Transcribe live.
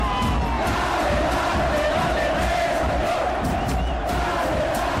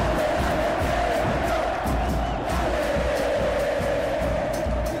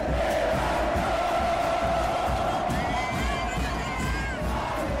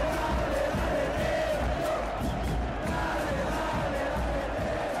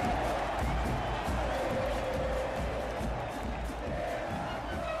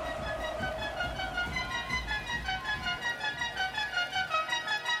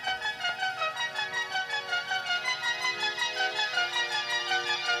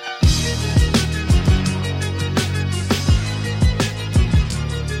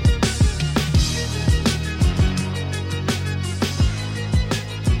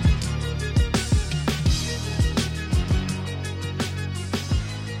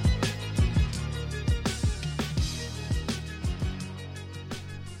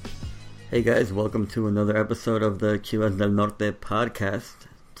Hey guys, welcome to another episode of the Chivas del Norte podcast.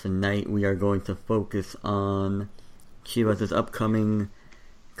 Tonight we are going to focus on Chivas' upcoming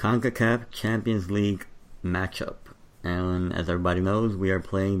CONCACAF Champions League matchup. And as everybody knows, we are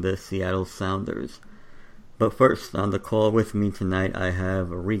playing the Seattle Sounders. But first, on the call with me tonight, I have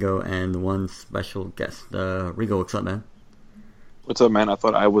Rigo and one special guest. Rigo, what's up, man? What's up, man? I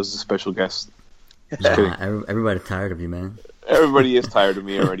thought I was a special guest. Nah, everybody's tired of you, man. Everybody is tired of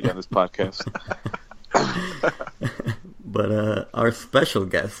me already on this podcast. But our special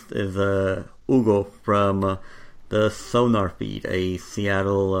guest is Hugo from the Sonar feed, a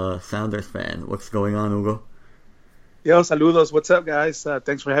Seattle Sounders fan. What's going on, Hugo? Yo, saludos. What's up, guys?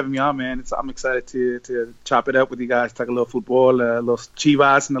 Thanks for having me on, man. I'm excited to chop it up with you guys, talk a little football, a little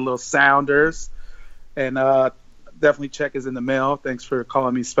Chivas and a little Sounders. And definitely check is in the mail. Thanks for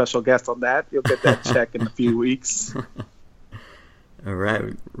calling me special guest on that. You'll get that check in a few weeks. All right,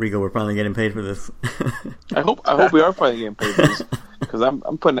 Rigo, we're finally getting paid for this. I hope we are finally getting paid for this, because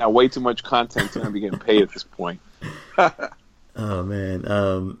I'm putting out way too much content to be getting paid at this point. Oh man.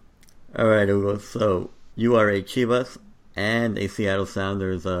 All right, Hugo. So you are a Chivas and a Seattle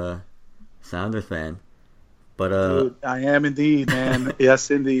Sounders fan, but Dude, I am indeed, man. Yes,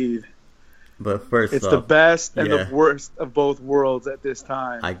 indeed. But first, it's the best and the worst of both worlds at this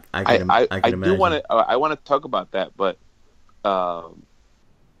time. I can imagine. I want to talk about that, but I'll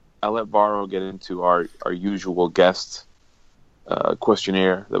let Varo get into our usual guest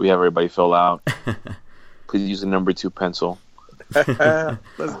questionnaire that we have everybody fill out. Please use the number 2 pencil.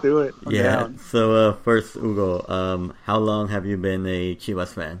 Let's do it. I'm down. So first, Hugo, how long have you been a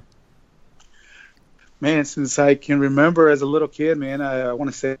Chivas fan? Man, since I can remember as a little kid, man, I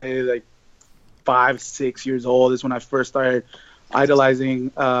want to say like 5-6 years old is when I first started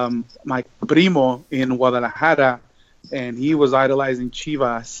idolizing my primo in Guadalajara. And he was idolizing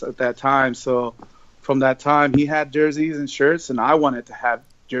Chivas at that time. So from that time, he had jerseys and shirts, and I wanted to have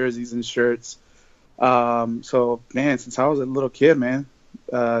jerseys and shirts. So, man, since I was a little kid, man,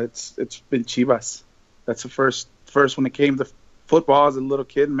 it's been Chivas. That's the first when it came to football as a little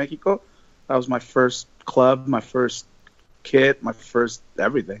kid in Mexico. That was my first club, my first kit, my first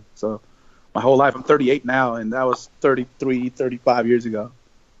everything. So my whole life, I'm 38 now, and that was 33, 35 years ago.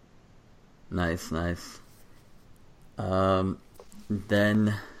 Nice.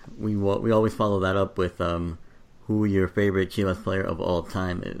 Then we always follow that up with who your favorite Chivas player of all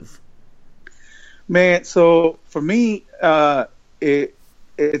time is. Man, so for me, it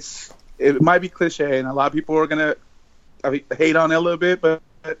might be cliche, and a lot of people are gonna hate on it a little bit, but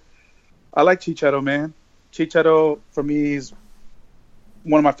I like Chicharo, man. Chicharo for me is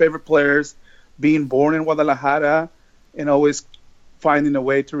one of my favorite players. Being born in Guadalajara and always finding a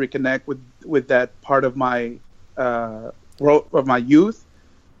way to reconnect with that part of my youth.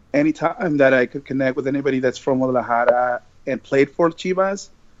 Anytime that I could connect with anybody that's from Guadalajara and played for Chivas,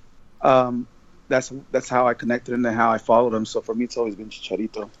 that's how I connected and how I followed him. So for me, it's always been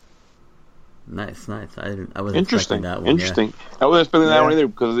Chicharito. Nice. I was expecting that one. Interesting. Yeah. I wasn't expecting that one either,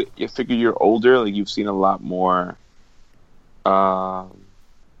 because you figure you're older, like you've seen a lot more.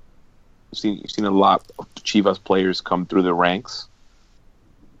 You've seen a lot of Chivas players come through the ranks.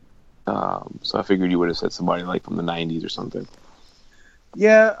 So I figured you would have said somebody like from the 90s or something.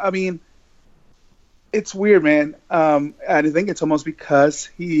 Yeah, I mean, it's weird, man. I think it's almost because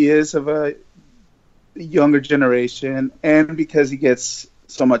he is of a younger generation and because he gets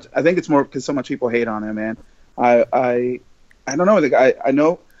so much. I think it's more because so much people hate on him, man. I don't know. The guy, I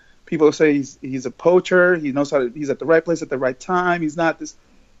know people say he's a poacher. He knows he's at the right place at the right time. He's not this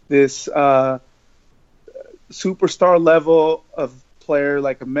superstar level of player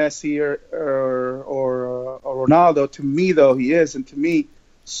like a Messi or Ronaldo. To me, though, he is, and to me,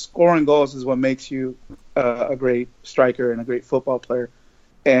 scoring goals is what makes you a great striker and a great football player.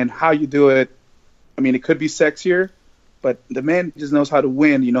 And how you do it, I mean, it could be sexier, but the man just knows how to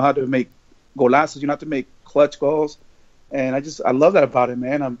win. You know how to make golazos. You know how to make clutch goals, and I love that about him,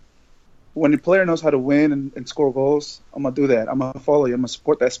 man. When a player knows how to win and score goals, I'm gonna do that. I'm gonna follow you. I'm gonna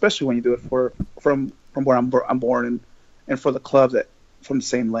support that, especially when you do it from where I'm born and for the club that from the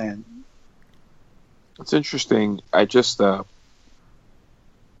same land. It's interesting. I just was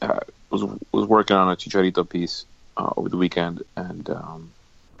working on a Chicharito piece over the weekend, and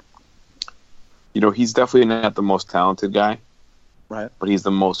he's definitely not the most talented guy, right? But he's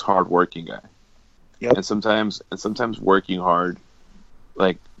the most hardworking guy. Yep. And sometimes working hard,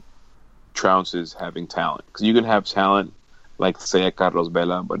 like, trounces having talent, because you can have talent like, say, Carlos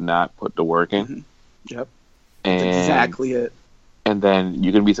Vela, but not put the work in. Mm-hmm. Yep. And that's exactly it. And then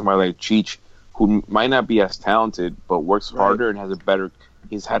you can be somebody like Cheech, who might not be as talented, but works harder and has a better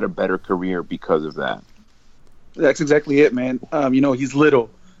he's had a better career because of that. That's exactly it, man. He's little.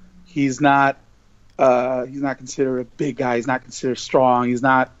 He's not considered a big guy. He's not considered strong. He's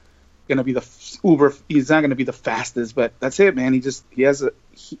not gonna be He's not gonna be the fastest. But that's it, man.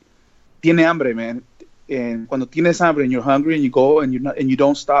 Tiene hambre, man. And cuando tienes hambre and you're hungry and you go and you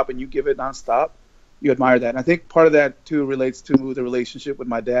don't stop and you give it nonstop, you admire that. And I think part of that too relates to the relationship with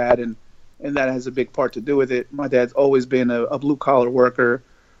my dad, and that has a big part to do with it. My dad's always been a blue collar worker.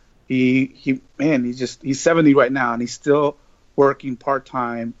 He's 70 right now, and he's still working part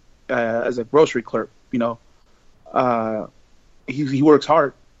time as a grocery clerk. He works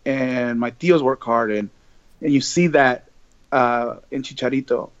hard, and my tios work hard, and you see that in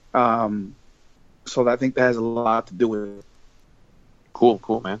Chicharito. So I think that has a lot to do with it.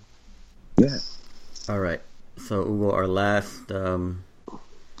 Cool, man. Yeah. All right. So, Hugo, our last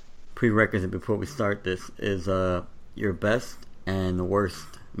prerequisite before we start this is your best and worst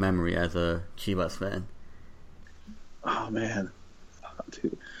memory as a Chivas fan. Oh, man.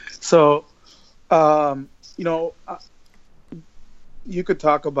 Dude. So, you could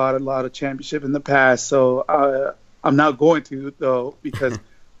talk about a lot of championship in the past. So I'm not going to, though, because of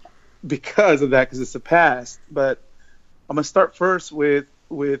that, because it's the past. But I'm going to start first with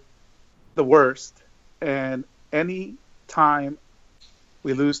the worst. And any time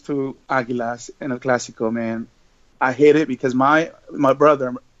we lose to Águilas in a Clásico, man, I hate it because my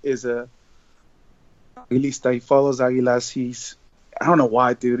brother is a Aguilista. He follows Águilas. I don't know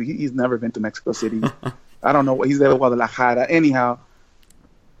why, dude. He's never been to Mexico City. I don't know. He's there with Guadalajara. Anyhow,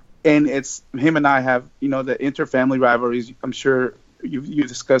 and it's him and I have, the inter-family rivalries. I'm sure you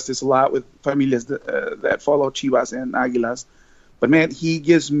discussed this a lot with familias that follow Chivas and Águilas. But, man, he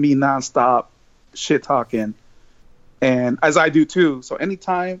gives me nonstop shit talking, and as I do too. So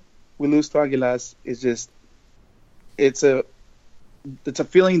anytime we lose to Águilas, it's a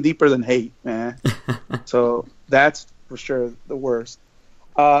feeling deeper than hate, man. So that's for sure the worst.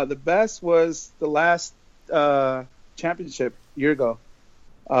 The best was the last championship year ago,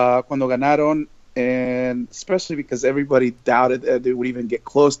 cuando ganaron, and especially because everybody doubted that they would even get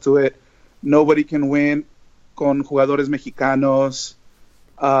close to it. Nobody can win con jugadores mexicanos.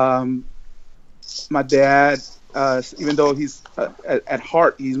 My dad, even though he's at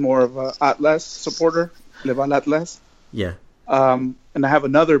heart, he's more of a Atlas supporter, Le va al Atlas. Yeah. And I have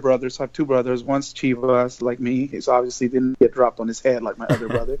another brother, so I have two brothers. One's Chivas, like me. He's obviously didn't get dropped on his head like my other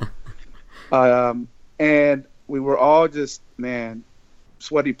brother. And we were all just, man,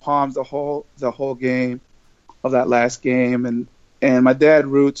 sweaty palms the whole game of that last game. And my dad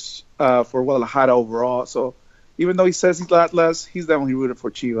roots for Guadalajara overall. So even though he says he's Atlas, he's definitely rooted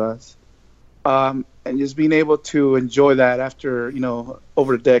for Chivas. And just being able to enjoy that after,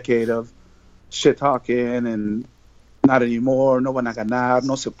 over a decade of shit talking and not anymore, no van a ganar,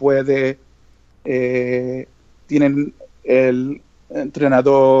 no se puede. Tienen el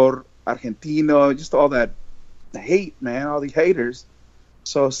entrenador argentino, just all that hate, man, all the haters.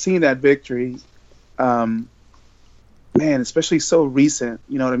 So seeing that victory, man, especially so recent,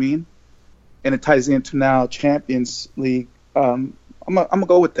 you know what I mean? And it ties into now Champions League. I'm gonna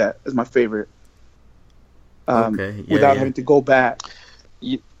go with that as my favorite. Without having to go back.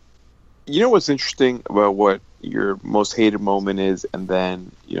 You know what's interesting about what your most hated moment is, and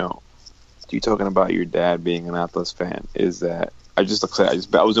then you talking about your dad being an Atlas fan, is that I was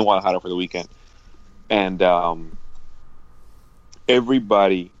in Guadalajara for the weekend, and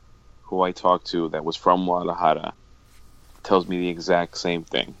everybody who I talked to that was from Guadalajara tells me the exact same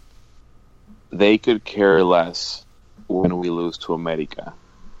thing. They could care less when we lose to America,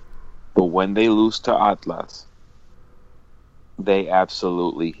 but when they lose to Atlas, they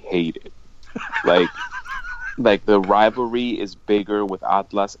absolutely hate it. Like the rivalry is bigger with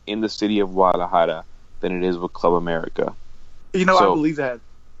Atlas in the city of Guadalajara than it is with Club America. I believe that.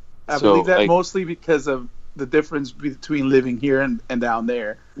 I believe that mostly because of the difference between living here and down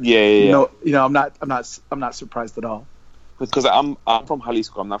there. Yeah. I'm not surprised at all. Because I'm from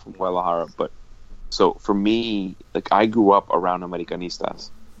Jalisco. I'm not from Guadalajara, but so for me, I grew up around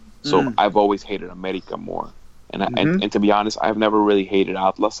Americanistas, so I've always hated America more. And to be honest, I've never really hated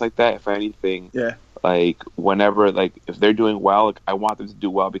Atlas like that. If anything, whenever if they're doing well, I want them to do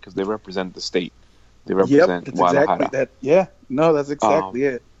well because they represent the state. They represent Guadalajara. Exactly that. Yeah, no, that's exactly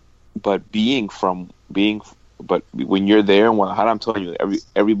it. But when you're there in Guadalajara, I'm telling you,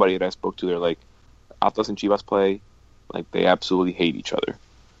 everybody that I spoke to, they're like, Atlas and Chivas play, they absolutely hate each other.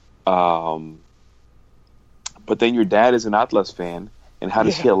 But then your dad is an Atlas fan, and how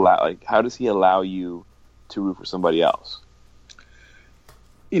does he allow you to root for somebody else?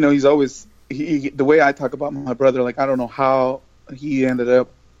 He's always the way I talk about my brother. I don't know how he ended up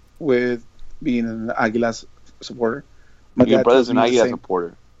with being an Águilas supporter. My Your dad brother's tells an me the Águila same.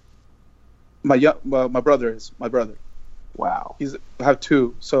 supporter. My brother is my brother. Wow. I have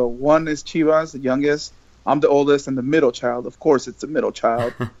two. So one is Chivas, the youngest. I'm the oldest and the middle child. Of course, it's the middle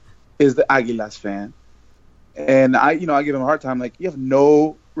child is the Águilas fan. And I give him a hard time. Like, you have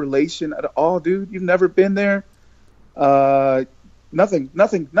no relation at all, dude. You've never been there. Nothing.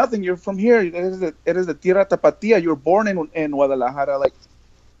 You're from here. It is the Tierra Tapatía. You were born in Guadalajara. Like,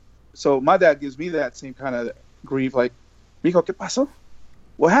 so my dad gives me that same kind of grief. Like, Mijo, ¿qué pasó?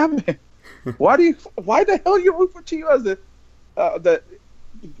 What happened? Why the hell you root for Chivas?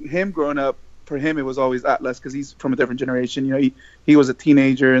 Him growing up, for him it was always Atlas because he's from a different generation. You know, he was a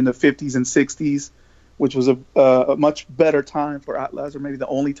teenager in the 50s and 60s, which was a much better time for Atlas, or maybe the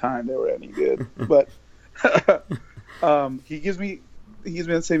only time they were any good. But he gives me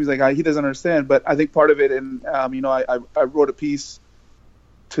the same. He's like, he doesn't understand. But I think part of it, and I wrote a piece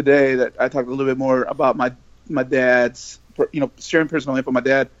today that I talked a little bit more about my dad's, sharing personal info. My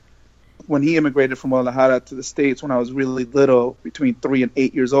dad, when he immigrated from Guadalajara to the States when I was really little, between 3 and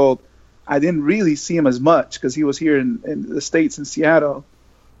 8 years old, I didn't really see him as much because he was here in the States, in Seattle.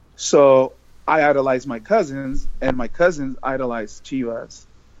 So I idolized my cousins, and my cousins idolized Chivas.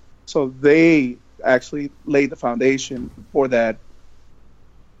 So they actually laid the foundation for that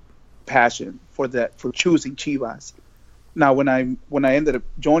passion, for choosing Chivas. Now, when I ended up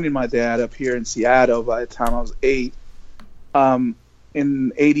joining my dad up here in Seattle by the time I was 8,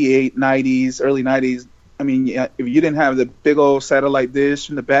 in 88, 90s, early 90s, I mean, if you didn't have the big old satellite dish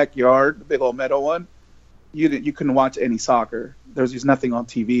in the backyard, the big old metal one, you couldn't watch any soccer. There was just nothing on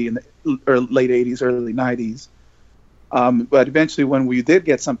TV in the late 80s, early 90s. But eventually, when we did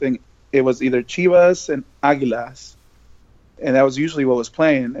get something, it was either Chivas and Águilas, and that was usually what was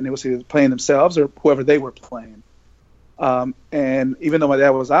playing, and it was either playing themselves or whoever they were playing. And even though my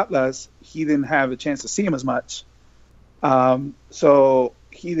dad was Atlas, he didn't have a chance to see him as much. So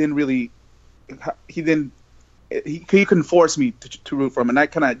he couldn't force me to root for him. And I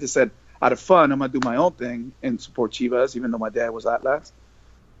kind of just said, out of fun, I'm going to do my own thing and support Chivas, even though my dad was Atlas.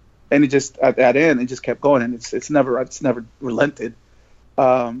 And it just, at that end, it just kept going, and it's never relented.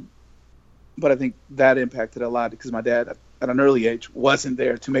 But I think that impacted a lot because my dad, at an early age, wasn't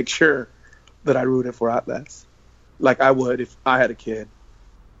there to make sure that I rooted for Atlas like I would if I had a kid.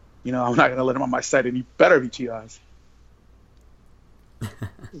 I'm not going to let him on my side, and he better be Chivas.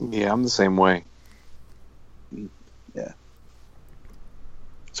 Yeah, I'm the same way. Yeah.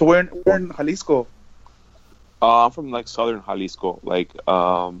 So we're in Jalisco. I'm from like southern Jalisco, like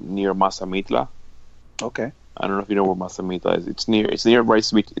near Mazamitla. Okay. I don't know if you know where Mazamitla is. It's near it's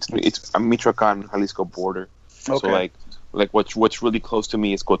a Michoacan Jalisco border. Okay. So like what's really close to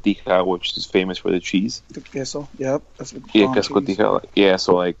me is Cotija, which is famous for the cheese. The queso. Yep. That's Cotija. Yeah.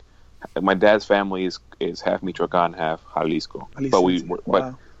 So like my dad's family is half Michoacan, half Jalisco.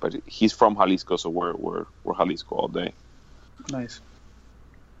 But he's from Jalisco, so we're Jalisco all day. Nice.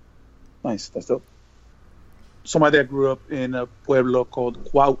 That's dope. So my dad grew up in a pueblo called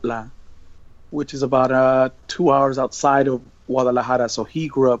Cuautla, which is about 2 hours outside of Guadalajara. So he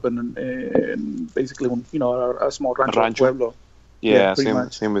grew up in basically, a small rancho. Pueblo. Yeah,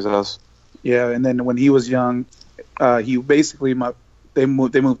 same as us. Yeah, and then when he was young, he basically they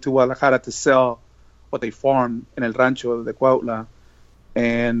moved to Guadalajara to sell what they farmed in el rancho de Cuautla,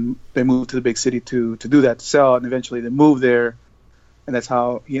 and they moved to the big city to do that, to sell, and eventually they moved there, and that's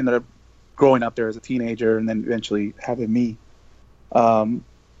how he ended up growing up there as a teenager, and then eventually having me.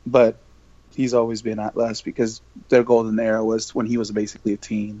 But he's always been Atlas because their golden era was when he was basically a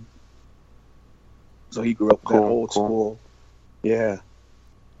teen. So he grew up that old school. Yeah.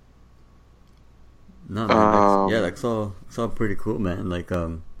 No, man, that's all pretty cool, man. Like,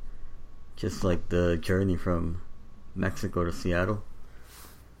 just like the journey from Mexico to Seattle.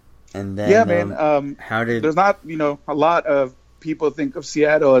 And then, yeah, man. There's not, a lot of people think of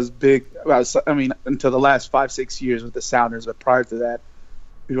Seattle as big. I mean, until the last 5-6 years with the Sounders, but prior to that,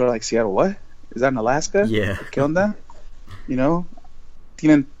 people were like, Seattle, what? Is that in Alaska? Yeah. ¿Qué onda?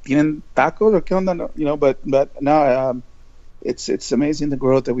 ¿Tienen tacos or qué onda? No, but no, it's amazing the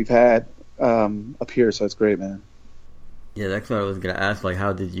growth that we've had up here. So it's great, man. Yeah, that's what I was gonna ask. Like,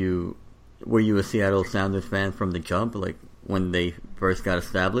 were you a Seattle Sounders fan from the jump? Like when they first got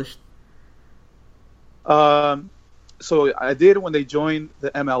established? So I did when they joined the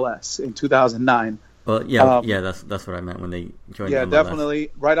MLS in 2009. Well, yeah, that's what I meant when they joined. Yeah, the MLS.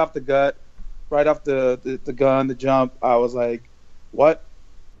 Definitely. Right off the gut, right off the gun, the jump. I was like, "What?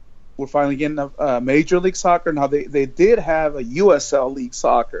 We're finally getting a Major League Soccer." Now they did have a USL League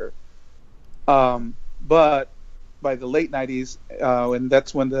Soccer, but by the late 90s, and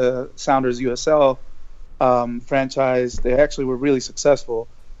that's when the Sounders USL franchise, they actually were really successful.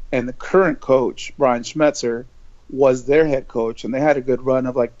 And the current coach, Brian Schmetzer, was their head coach, and they had a good run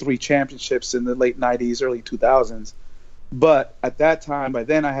of like 3 championships in the late 90s, early 2000s. But at that time, by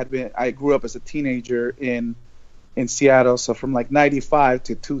then I grew up as a teenager in Seattle. So from like 95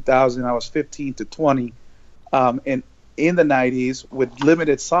 to 2000, I was 15 to 20. And in the 90s, with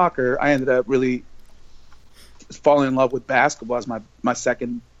limited soccer, I ended up really falling in love with basketball as my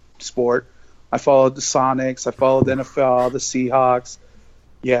second sport. I followed the Sonics. I followed the NFL, the Seahawks.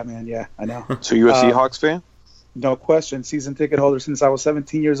 Yeah, man. Yeah, I know. So you're a Seahawks fan? No question. Season ticket holder since I was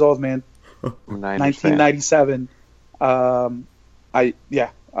 17 years old, man. 1997. I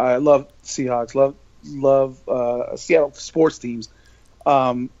love Seahawks. Love Seattle sports teams.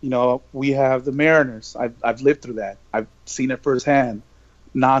 We have the Mariners. I've lived through that. I've seen it firsthand.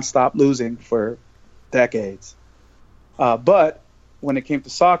 Nonstop losing for decades. But when it came to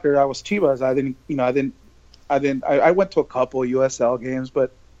soccer, I was Chivas. I went to a couple of USL games,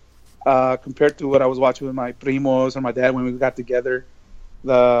 but compared to what I was watching with my primos or my dad when we got together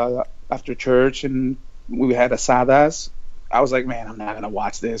after church and we had asadas, I was like, man, I'm not gonna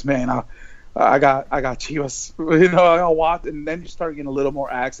watch this, man. I got Chivas, I'll watch, and then you start getting a little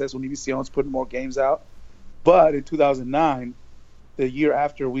more access when Univision's putting more games out. But in 2009, the year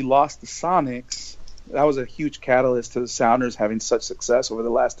after we lost the Sonics, that was a huge catalyst to the Sounders having such success over the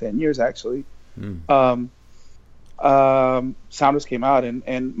last 10 years, actually. Sounders came out,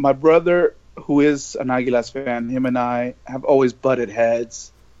 and my brother, who is an Águilas fan, him and I have always butted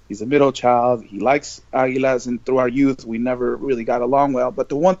heads. He's a middle child. He likes Águilas, and through our youth, we never really got along well. But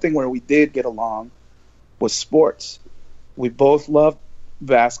the one thing where we did get along was sports. We both loved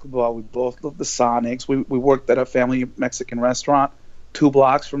basketball. We both loved the Sonics. We worked at a family Mexican restaurant 2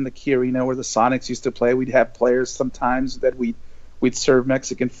 blocks from the Key Arena where the Sonics used to play. We'd have players sometimes that we'd serve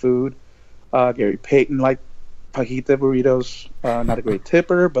Mexican food. Gary Payton liked fajita burritos. Not a great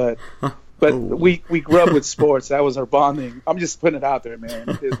tipper, but we grew up with sports. That was our bonding. I'm just putting it out there, man.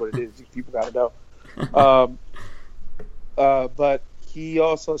 It is what it is. People got to know. But he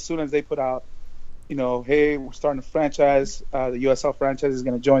also, as soon as they put out, hey, we're starting a franchise. The USL franchise is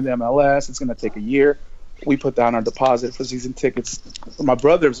going to join the MLS. It's going to take a year. We put down our deposit for season tickets. My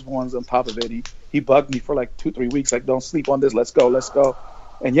brother's one's on top of it. He bugged me for like 2-3 weeks, like, don't sleep on this. Let's go.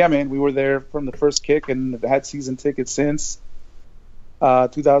 And yeah, man, we were there from the first kick and have had season tickets since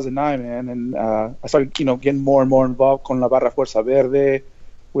 2009, man. And I started, getting more and more involved con la Barra Fuerza Verde,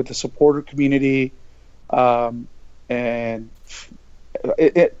 with the supporter community. And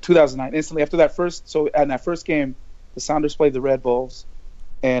 2009, instantly after that in that first game, the Sounders played the Red Bulls,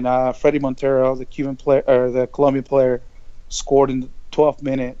 and Freddie Montero, the Cuban player or the Colombian player, scored in the 12th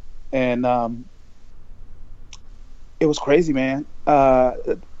minute, and it was crazy, man.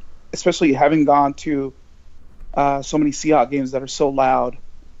 Especially having gone to so many Seahawks games that are so loud,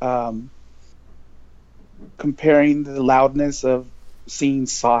 comparing the loudness of seeing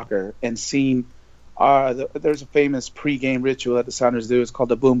soccer and seeing there's a famous pre-game ritual that the Sounders do. It's called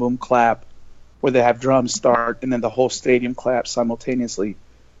the Boom Boom Clap, where they have drums start and then the whole stadium claps simultaneously.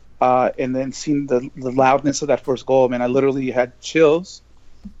 And then seeing the loudness of that first goal, man, I literally had chills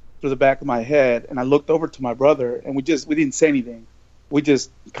through the back of my head, and I looked over to my brother, and we didn't say anything. We just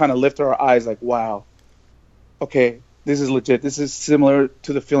kind of lifted our eyes like, wow, okay, this is legit. This is similar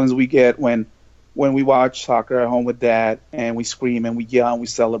to the feelings we get when we watch soccer at home with Dad, and we scream and we yell and we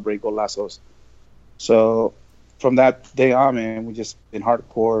celebrate golazos. So from that day on, man, we just been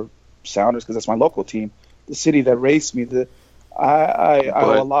hardcore Sounders because that's my local team, the city that raised me. I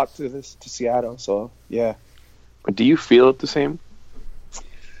owe a lot to Seattle. So yeah. But do you feel it the same?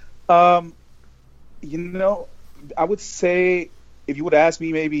 I would say if you would ask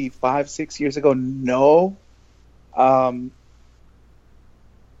me maybe 5-6 years ago, no. A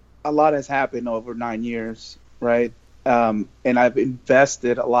lot has happened over 9 years, right? And I've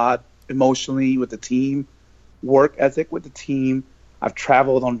invested a lot emotionally with the team, work ethic with the team. I've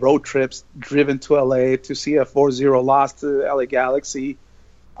traveled on road trips, driven to LA to see a 4-0 loss to LA Galaxy.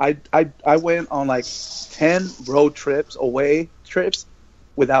 I went on like 10 road trips, away trips,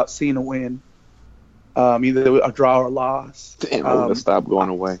 without seeing a win, either a draw or a loss. Damn, stop going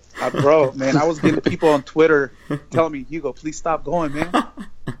away. Bro, man, I was getting people on Twitter telling me, Hugo, please stop going, man.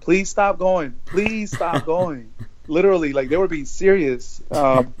 Please stop going. Please stop going. Literally, like, they were being serious.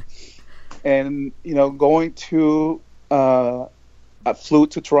 And, going to I flew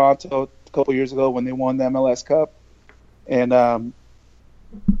to Toronto a couple years ago when they won the MLS Cup. And I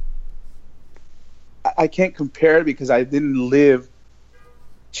can't compare it because I didn't live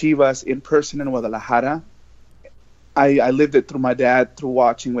Chivas in person in Guadalajara. I lived it through my dad, through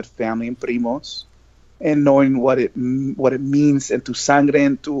watching with family and primos, and knowing what it means, en tu sangre,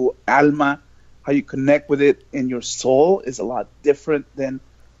 en tu alma, how you connect with it in your soul is a lot different than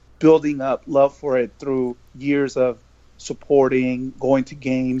building up love for it through years of supporting, going to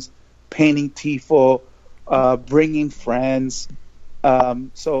games, painting tifo, bringing friends.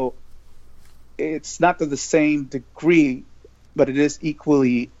 So it's not to the same degree, but it is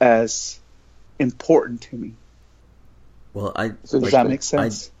equally as important to me. Well, does that make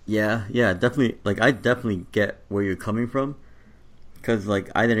sense? Yeah, definitely. Like, I definitely get where you're coming from, because like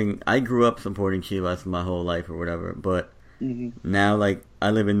I grew up supporting Chivas my whole life or whatever, but now like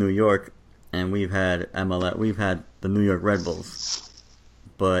I live in New York, and we've had the New York Red Bulls,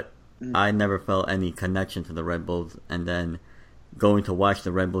 but I never felt any connection to the Red Bulls, and then going to watch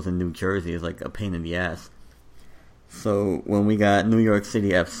the Red Bulls in New Jersey is like a pain in the ass. So when we got New York City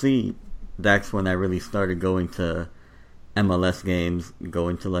FC, that's when I really started going to MLS games,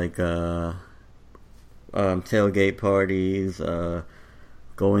 going to like tailgate parties, now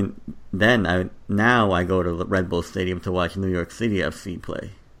I go to the Red Bull Stadium to watch New York City FC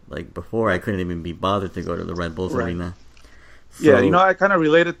play. Like before, I couldn't even be bothered to go to the Red Bulls arena. So, yeah, I kind of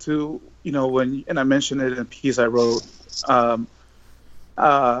related to and I mentioned it in a piece I wrote.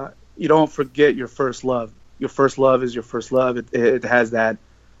 You don't forget your first love. Your first love is your first love. It has that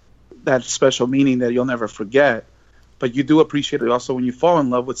special meaning that you'll never forget. But you do appreciate it also when you fall in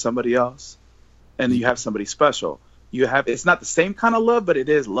love with somebody else, and you have somebody special. It's not the same kind of love, but it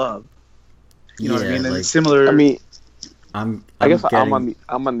is love. You know what I mean? And like, it's similar. I mean, I'm on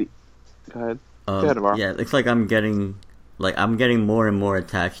the. Go ahead. Go ahead, Varo. Yeah, it's like I'm getting more and more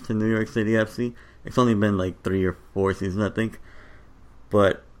attached to New York City FC. It's only been like 3 or 4 seasons, I think.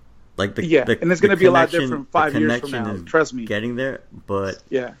 But like and it's going to be a lot different 5 years from now. Trust me. Getting there, but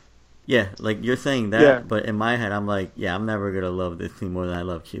yeah, like you're saying that, but in my head, I'm like, I'm never gonna love this team more than I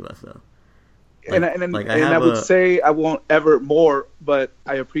love Chivas, though. Like, I would say I won't ever more, but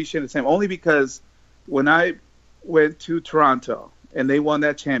I appreciate the same only because when I went to Toronto and they won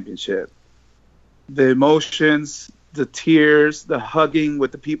that championship, the emotions, the tears, the hugging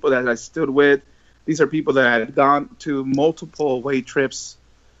with the people that I stood with. These are people that I had gone to multiple away trips,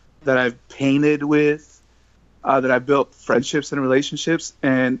 that I've painted with, that I built friendships and relationships,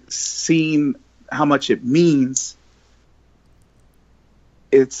 and seeing how much it means.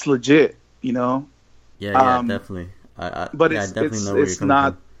 It's legit, Yeah, definitely. But I definitely know where it's you're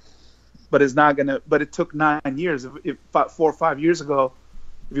coming from. But it's not gonna. But it took 9 years. If 4 or 5 years ago,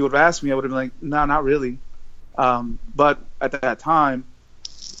 if you would have asked me, I would have been like, no, not really. But at that time,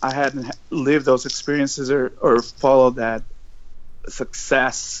 I hadn't lived those experiences or followed that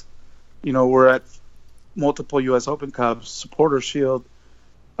success. We're at multiple U.S. Open Cups, Supporter Shield,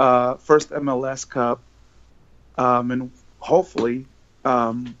 first MLS Cup, and hopefully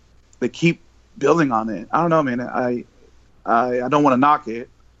they keep building on it. I don't know, man. I don't want to knock it,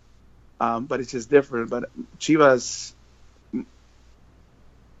 but it's just different. But Chivas,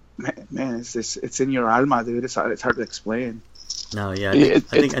 man, it's in your alma, dude. It's hard to explain. No, yeah, I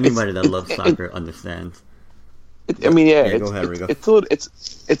think anybody that loves soccer understands. Go ahead, Rigo.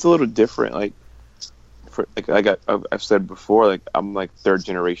 It's a little different. Like, I've said before, like I'm like 3rd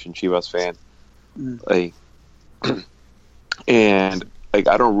generation Chivas fan, like, and like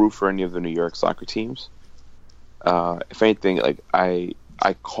I don't root for any of the New York soccer teams. If anything, like I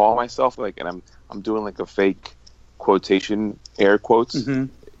call myself like, and I'm doing like a fake quotation air quotes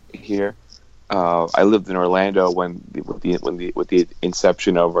here. I lived in Orlando with the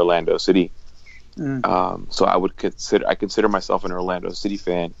inception of Orlando City. So I consider myself an Orlando City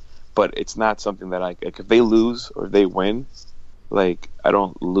fan, but it's not something that like if they lose or if they win, like I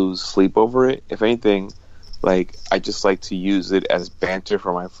don't lose sleep over it. If anything, like I just like to use it as banter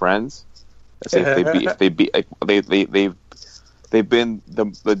for my friends. If they beat, like, they've been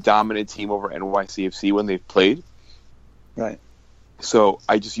the dominant team over NYCFC when they've played, right? So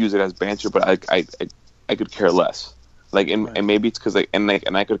I just use it as banter, but I could care less. Like and maybe it's because and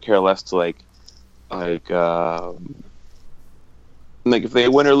I could care less to like if they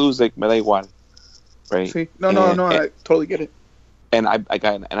win or lose, like me da igual, right? See? No, I totally get it. And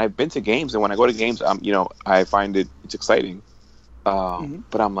I've been to games, and when I go to games, I find it's exciting.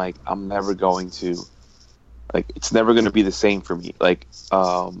 But I'm like, I'm never going to, like, it's never going to be the same for me. Like,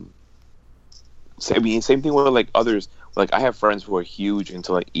 same thing with like others. Like, I have friends who are huge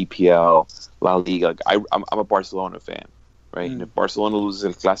into like EPL, La Liga. Like, I'm a Barcelona fan, right? And if Barcelona loses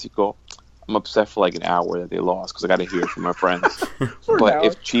El Clásico, I'm upset for like an hour that they lost because I got to hear it from my friends. But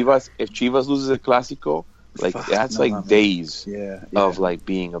if Chivas loses El Clásico, like Fuck, that's no, like man. days Yeah. of like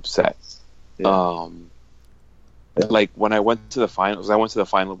being upset. Yeah. like when I went to the finals,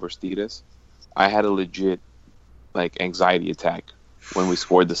 versus Tigres. I had a legit anxiety attack when we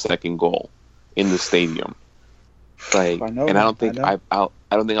scored the second goal in the stadium. I don't think I'll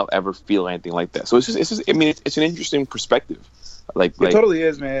ever feel anything like that. So it's just I mean it's an interesting perspective. It totally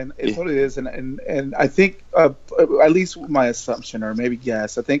is, man. It totally is, and I think at least my assumption, or maybe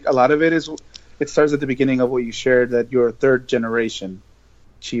guess, I think a lot of it starts at the beginning of what you shared, that you're a third generation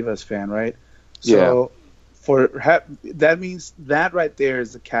Chivas fan, right? So that means that right there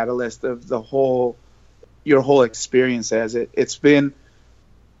is the catalyst of your whole experience. It's been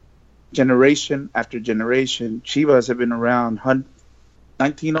generation after generation. Chivas have been around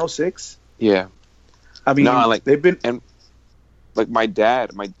 1906. Yeah, I mean, they've been. And my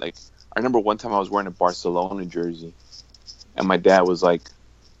dad, I remember one time I was wearing a Barcelona jersey, and my dad was like,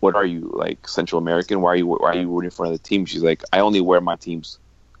 "What are you, Central American? Why are you rooting for another team?" She's like, "I only wear my team's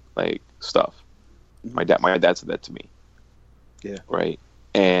stuff." Mm-hmm. My dad said that to me. Yeah. Right.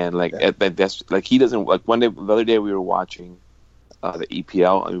 And that's he doesn't one day, the other day we were watching the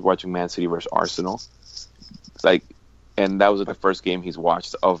EPL, and we were watching Man City versus Arsenal. And that was the first game he's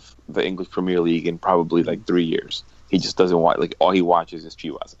watched of the English Premier League in probably 3 years. He just doesn't watch, all he watches is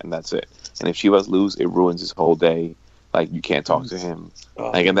Chivas, and that's it. And if Chivas lose, it ruins his whole day. You can't talk to him.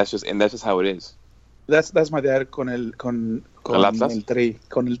 And that's just how it is. That's my dad con el tri.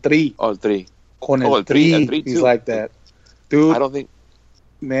 Oh, el tri. Con el tri. He's like that. Dude, I don't think.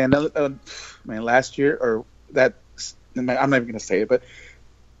 Man, last year, or that, I'm not even going to say it, but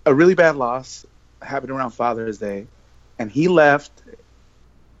a really bad loss happened around Father's Day, and he left,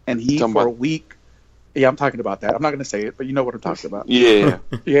 and for a week. Yeah, I'm talking about that. I'm not going to say it, but you know what I'm talking about. Yeah.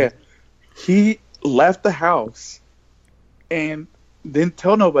 Yeah. He left the house and didn't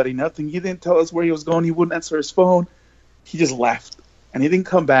tell nobody nothing. He didn't tell us where he was going. He wouldn't answer his phone. He just left. And he didn't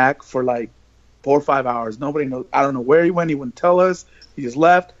come back for 4 or 5 hours. Nobody knows. I don't know where he went. He wouldn't tell us. He just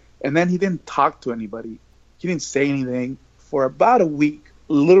left. And then he didn't talk to anybody. He didn't say anything for about a week.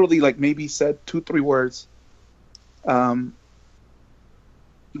 Literally, maybe said 2-3 words.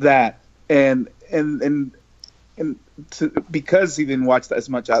 That. And because he didn't watch that as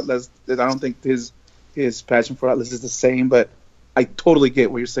much Atlas, I don't think his passion for Atlas is the same. But I totally get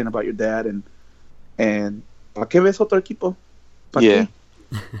what you're saying about your dad. And ¿para qué ves otro equipo? Yeah.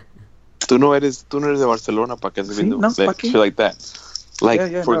 Tú no eres de Barcelona, ¿para qué estás viendo shit like that?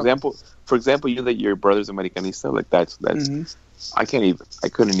 For example, you know that your brother's Americanista. That's mm-hmm. I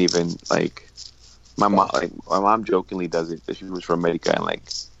couldn't even my mom jokingly does it that she was from America, and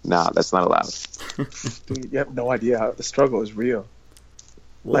nah, that's not allowed. Dude, you have no idea how the struggle is real.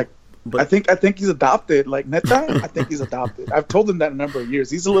 But I think he's adopted. Neta, I think he's adopted. I've told him that a number of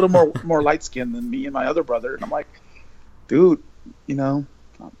years. He's a little more light skinned than me and my other brother, and I'm like, dude,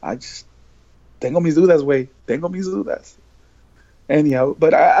 I just tengo mis dudas, güey. Tengo mis dudas. Anyhow,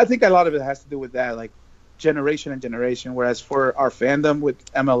 but I think a lot of it has to do with that, generation and generation. Whereas for our fandom with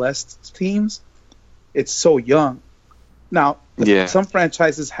MLS teams, it's so young. Now, some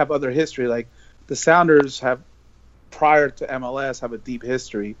franchises have other history. The Sounders have, prior to MLS, have a deep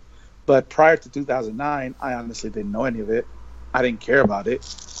history. But prior to 2009, I honestly didn't know any of it. I didn't care about it.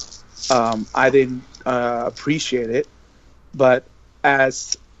 I didn't appreciate it. But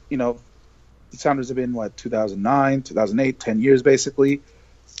as, the Sounders have been, 2009, 2008, 10 years basically.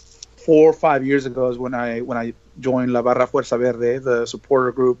 4 or 5 years ago is when I joined La Barra Fuerza Verde, the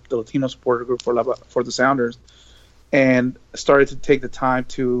supporter group, the Latino supporter group for the Sounders, and started to take the time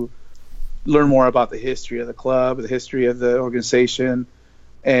to learn more about the history of the club, the history of the organization.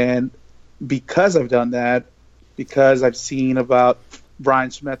 And because I've done that, because I've seen about Brian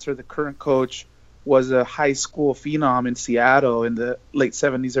Schmetzer, the current coach, was a high school phenom in Seattle in the late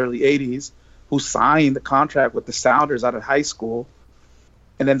 70s, early 80s, who signed the contract with the Sounders out of high school.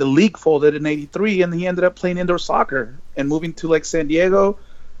 And then the league folded in 83, and he ended up playing indoor soccer and moving to San Diego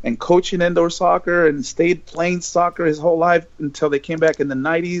and coaching indoor soccer, and stayed playing soccer his whole life until they came back in the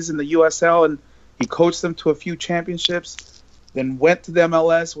 90s in the USL, and he coached them to a few championships. Then went to the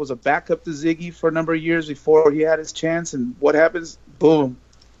MLS, was a backup to Ziggy for a number of years before he had his chance. And what happens? Boom,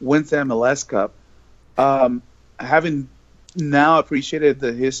 wins the MLS Cup. Having now appreciated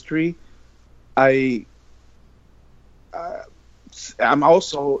the history, I'm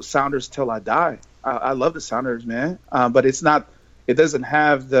also Sounders till I die. I love the Sounders, man. But it's not. It doesn't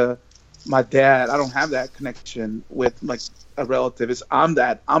have my dad. I don't have that connection with a relative.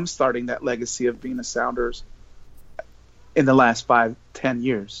 I'm starting that legacy of being a Sounders in the last 5-10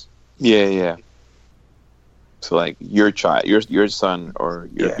 years. Yeah. So your child, your son, or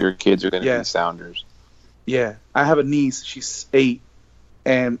your kids are going to be Sounders. Yeah, I have a niece. She's 8,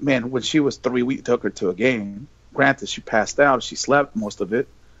 and man, when she was 3, we took her to a game. Granted, she passed out. She slept most of it.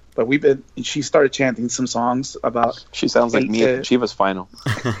 But she started chanting some songs about... She sounds like me at the Chivas final.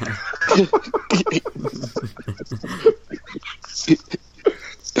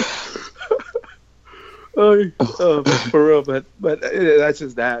 For real, but that's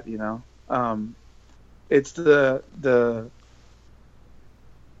just that, you know. It's the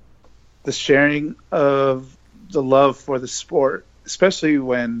sharing of the love for the sport, especially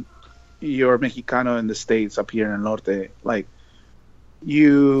when you're Mexicano in the States up here in Norte. Like,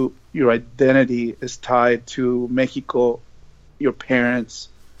 your identity is tied to Mexico, your parents,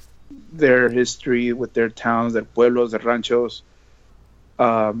 their history with their towns, their pueblos, their ranchos,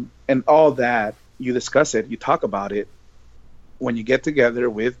 and all that. You discuss it, you talk about it when you get together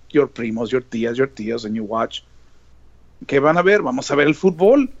with your primos, your tíos, and you watch. ¿Qué van a ver? Vamos a ver el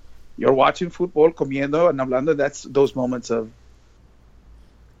fútbol. You're watching football, comiendo, and hablando. That's those moments of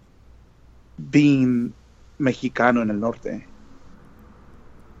being Mexicano en el Norte.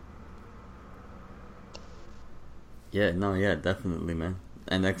 Yeah, definitely, man.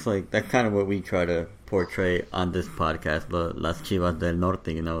 And that's kind of what we try to portray on this podcast, the Las Chivas del Norte,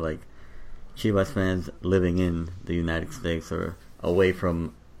 you know, like Chivas fans living in the United States or away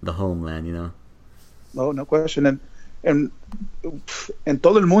from the homeland, you know. Oh, no question. And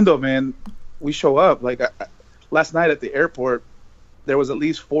todo el mundo, man, we show up. Like, last night at the airport, there was at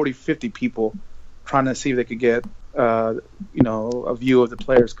least 40, 50 people trying to see if they could get, a view of the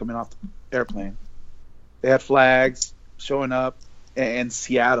players coming off the airplane. They had flags showing up, and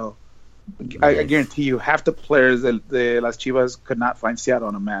Seattle. Nice. I guarantee you, half the players de Las Chivas could not find Seattle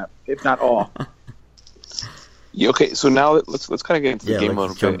on a map, if not all. Yeah, okay, so now let's kind of get into the game a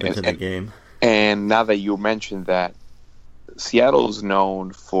little jump bit. Into the game. And now that you mentioned that, Seattle's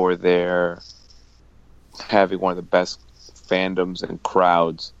known for their having one of the best fandoms and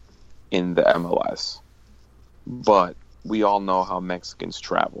crowds in the MLS. But we all know how Mexicans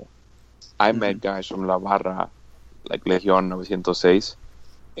travel. I met guys from La Barra, like Legion 906,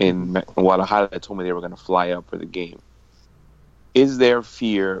 in Guadalajara that told me they were going to fly up for the game. Is there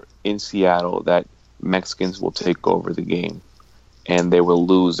fear in Seattle that Mexicans will take over the game and they will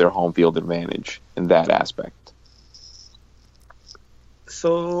lose their home field advantage in that aspect?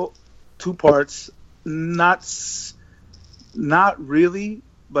 So, two parts. Not really,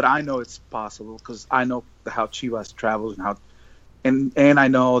 but I know it's possible because I know how Chivas travels and I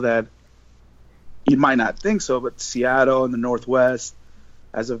know that you might not think so, but Seattle and the Northwest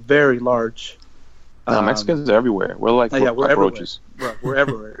has a very large. Mexicans are everywhere. We're like cockroaches. We're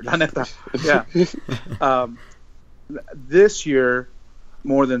everywhere. La neta. Yeah. This year,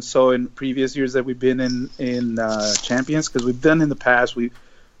 more than so in previous years that we've been in champions, because we've done in the past. We've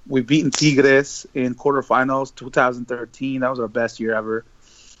beaten Tigres in quarterfinals, 2013. That was our best year ever.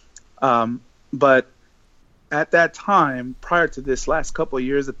 But at that time, prior to this last couple of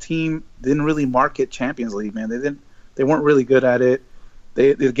years, the team didn't really market Champions League, man. They weren't really good at it.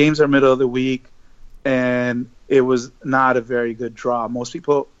 The games are middle of the week, and it was not a very good draw. Most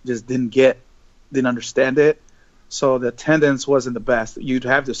people just didn't understand it, so the attendance wasn't the best. You'd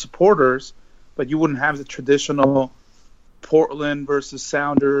have the supporters, but you wouldn't have the traditional Portland versus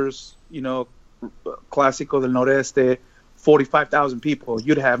Sounders, Clásico del Noreste, 45,000 people.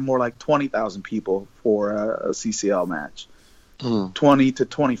 You'd have more like 20,000 people for a CCL match. 20 to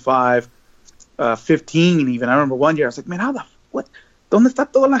 25, 15 even. I remember one year I was like, man, what? ¿Dónde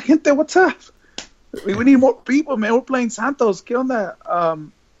está toda la gente? What's up? We need more people, man. We're playing Santos. ¿Qué onda?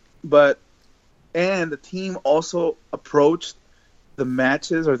 And the team also approached the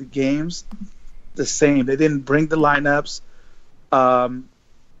matches or the games the same. They didn't bring the lineups.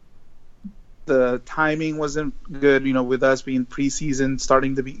 The timing wasn't good, with us being preseason,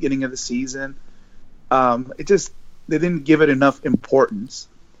 starting the beginning of the season. They didn't give it enough importance,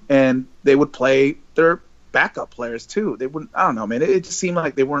 and they would play their backup players too. They wouldn't. I don't know, man. It just seemed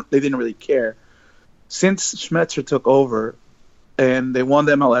like they didn't really care. Since Schmetzer took over, and they won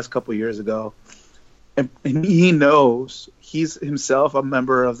the MLS a couple years ago, and he knows he's himself a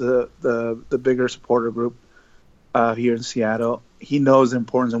member of the bigger supporter group here in Seattle. He knows the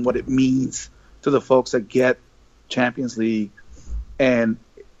importance and what it means to the folks that get Champions League, and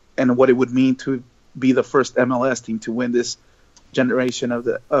what it would mean to be the first MLS team to win this generation of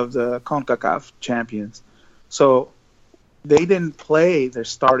the CONCACAF champions. So they didn't play their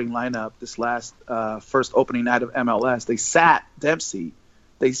starting lineup this last first opening night of MLS. They sat Dempsey.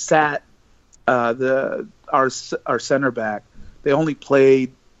 They sat our center back. They only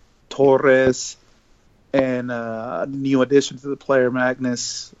played Torres and a new addition to the player,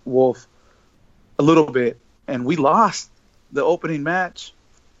 Magnus Wolf, a little bit. And we lost the opening match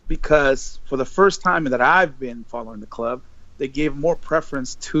because for the first time that I've been following the club, they gave more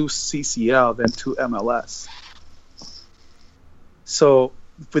preference to CCL than to MLS. So,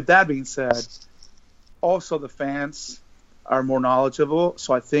 with that being said, also the fans are more knowledgeable.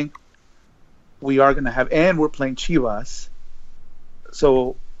 So I think we are going to have, and we're playing Chivas.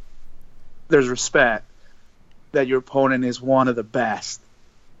 So there's respect that your opponent is one of the best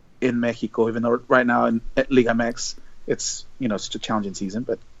in Mexico, even though right now in Liga MX, it's such a challenging season.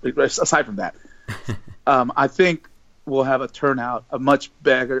 But aside from that, I think we'll have a turnout, a much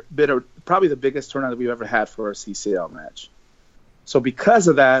bigger, probably the biggest turnout that we've ever had for a CCL match. So because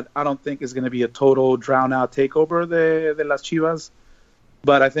of that, I don't think it's going to be a total drown-out takeover de las Chivas.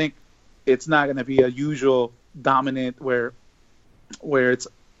 But I think it's not going to be a usual dominant where it's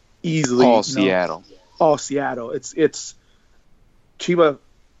easily all Seattle. All Seattle. It's Chivas.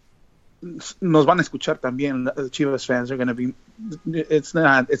 Nos van a escuchar también. The Chivas fans are going to be. It's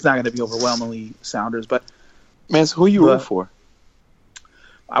not going to be overwhelmingly Sounders, but man, so who you root for?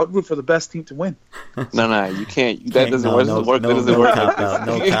 I would root for the best team to win. No, you can't. That doesn't work. That doesn't work.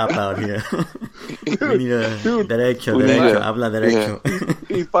 No cop out here. We need a derecho. Habla derecho.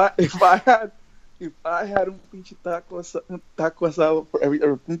 If I had un pinche taco asado for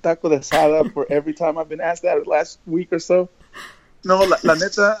un taco de asada for every time I've been asked that last week or so. No, la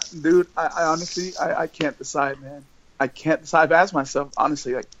neta, dude. I honestly, I can't decide, man. I can't decide. I've asked myself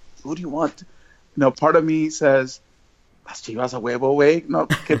honestly, like, who do you want? Part of me says, las Chivas a huevo, güey. No,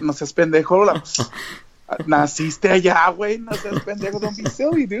 que no seas pendejo. Naciste allá, güey. No seas pendejo. Don't be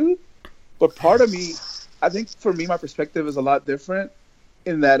silly, dude. But part of me, I think for me, my perspective is a lot different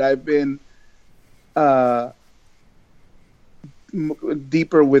in that I've been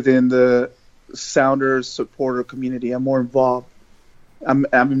deeper within the Sounders supporter community. I'm more involved. I'm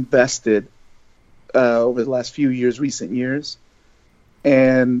invested over the last few years, recent years.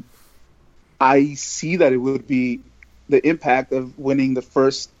 And I see that it would be the impact of winning the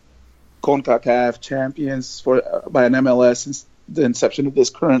first CONCACAF Champions by an MLS since the inception of this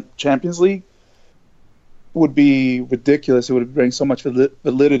current Champions League would be ridiculous. It would bring so much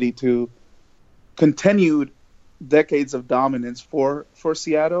validity to continued decades of dominance for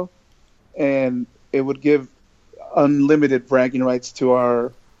Seattle, and it would give unlimited bragging rights to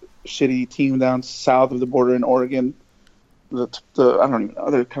our shitty team down south of the border in Oregon. I don't even know,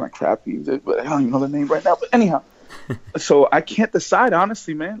 they're kind of crappy, but I don't even know their name right now. But anyhow, so I can't decide,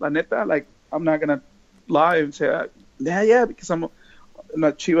 honestly, man. La neta, like, I'm not gonna lie and say because I'm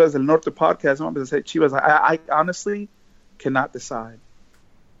not Chivas del Norte podcast. I'm not gonna say Chivas. I honestly cannot decide.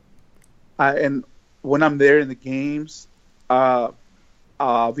 And when I'm there in the games,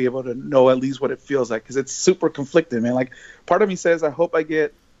 I'll be able to know at least what it feels like, because it's super conflicted, man. Like, part of me says I hope I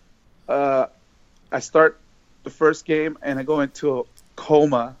get I start the first game and I go into a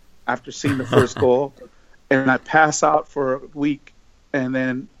coma after seeing the first goal, and I pass out for a week, and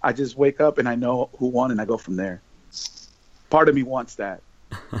then I just wake up and I know who won, and I go from there. Part of me wants that,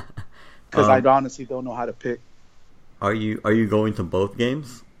 because I honestly don't know how to pick. Are you going to both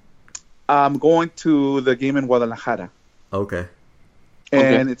games? I'm going to the game in Guadalajara. Okay.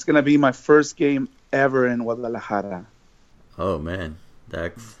 And it's going to be my first game ever in Guadalajara. Oh, man.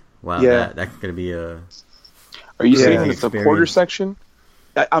 That's going to be a... Are you sitting in the supporter section?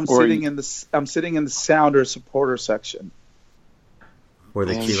 I'm sitting in the Sounder supporter section. For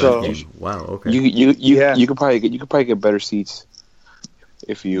the Chivas game. Wow, okay. You could probably get better seats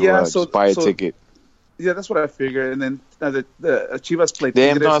if you just buy a ticket. Yeah, that's what I figured. And then the Chivas play.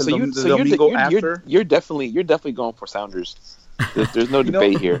 You're definitely going for Sounders. There's no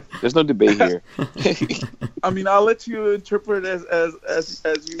debate here. There's no debate here. I mean, I'll let you interpret it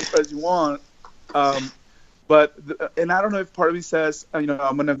as you want. But and I don't know if part of me says I'm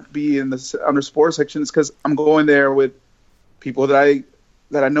going to be in the under sports section. It's because I'm going there with people that I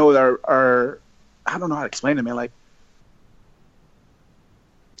know that are I don't know how to explain it, man. Like,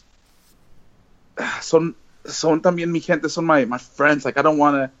 son también mi gente, son my friends. Like, I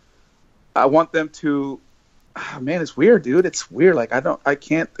want them to. Man, it's weird, dude. It's weird. Like, I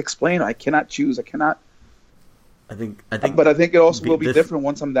can't explain. I cannot choose. I cannot. I think. But I think it also will be different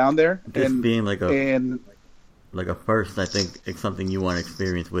once I'm down there. This being like a first, I think it's something you want to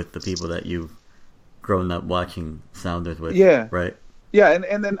experience with the people that you've grown up watching Sounders with. Yeah. Right. Yeah,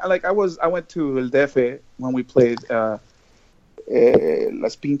 and then like I went to El Defe when we played Las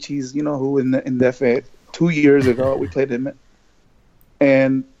Pinches, who in Defe 2 years ago we played him,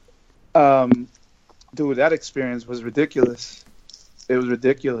 and dude, that experience was ridiculous. It was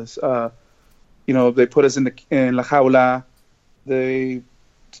ridiculous. They put us in La Jaula. They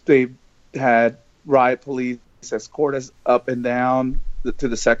had riot police escort us up and down to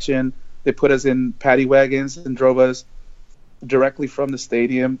the section. They put us in paddy wagons and drove us directly from the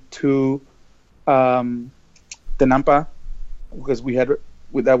stadium to Tenampa, because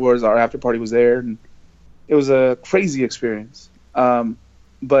that was our after party was there, and it was a crazy experience.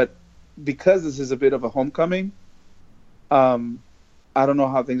 But because this is a bit of a homecoming, I don't know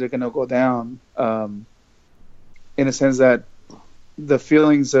how things are going to go down. In a sense that the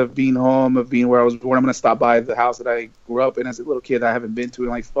feelings of being home, of being where I'm going to stop by the house that I grew up in as a little kid that I haven't been to in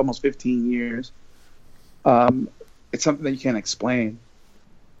like almost 15 years. It's something that you can't explain.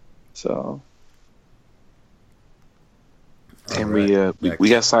 So. And we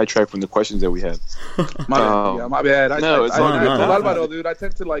got sidetracked from the questions that we had. My bad. It's all dude. I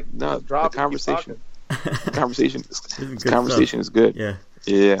tend to just drop the conversation. The conversation is good.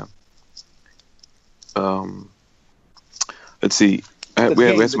 Yeah. Let's see. We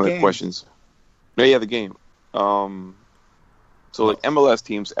had some other questions. Yeah, the game. So like MLS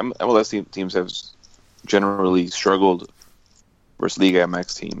teams have generally struggled versus Liga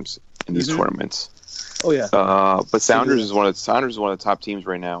MX teams in these tournaments. Oh yeah. But Sounders is one of the top teams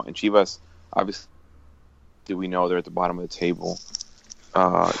right now, and Chivas, obviously, we know they're at the bottom of the table.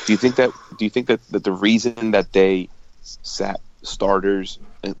 Do you think that the reason that they sat starters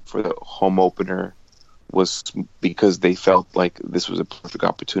for the home opener was because they felt like this was a perfect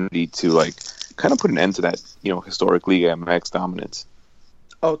opportunity to like kind of put an end to that, historic Liga MX dominance?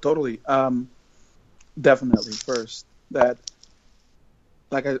 Oh, totally. Definitely. First, that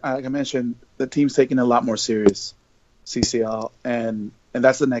like I mentioned, the team's taking a lot more serious CCL, and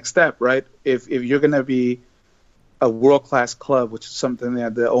that's the next step, right? If you're going to be a world-class club, which is something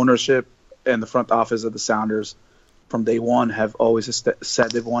that the ownership and the front office of the Sounders from day one have always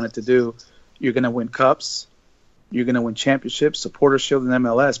said they've wanted to do, you're going to win cups, you're going to win championships, Supporter Shield and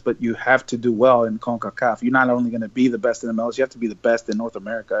MLS, but you have to do well in CONCACAF. You're not only going to be the best in MLS, you have to be the best in North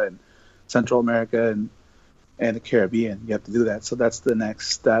America and Central America and the Caribbean. You have to do that. So that's the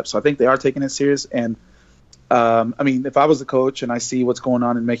next step. So I think they are taking it serious. And, if I was the coach and I see what's going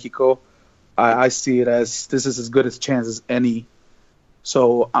on in Mexico, I see it as this is as good a chance as any.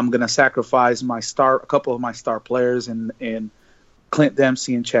 So I'm going to sacrifice a couple of my star players in Clint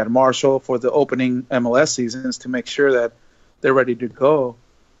Dempsey and Chad Marshall for the opening MLS seasons to make sure that they're ready to go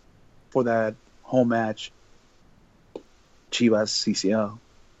for that home match, Chivas CCL.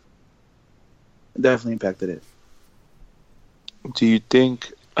 It definitely impacted it. Do you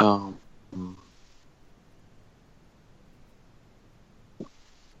think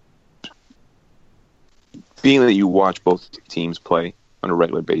being that you watch both teams play on a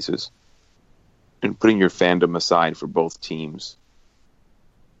regular basis and putting your fandom aside for both teams,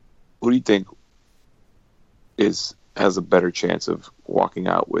 who do you think has a better chance of walking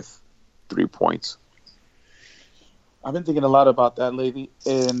out with 3 points? I've been thinking a lot about that lately,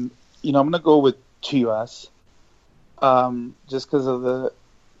 and I'm going to go with Chivas, just because of the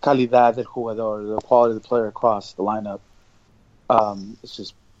calidad del jugador, the quality of the player across the lineup.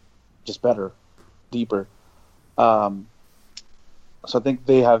 It's just better, deeper. So I think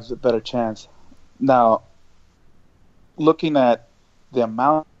they have a better chance. Now, looking at the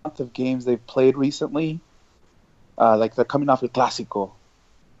amount of games they've played recently, like they're coming off a Clásico,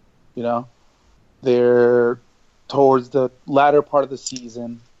 they're towards the latter part of the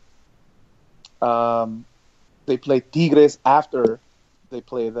season. They play Tigres after they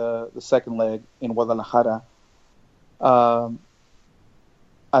play the second leg in Guadalajara. I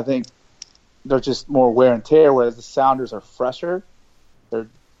think they're just more wear and tear, whereas the Sounders are fresher. They're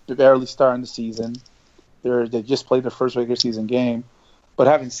barely starting the season. They just played their first regular season game. But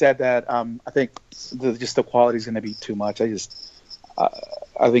having said that, I think the quality is going to be too much. I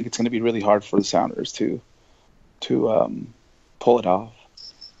think it's going to be really hard for the Sounders to pull it off.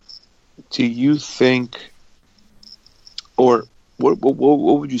 Do you think, or what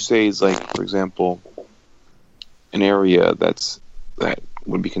would you say is, like, for example, an area that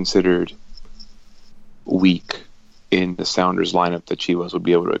would be considered weak in the Sounders lineup that Chivas would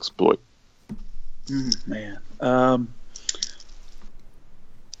be able to exploit?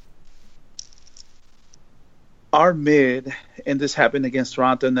 Our mid, and this happened against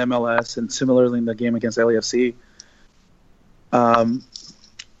Toronto in the MLS, and similarly in the game against LAFC.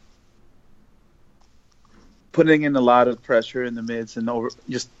 Putting in a lot of pressure in the mids and over.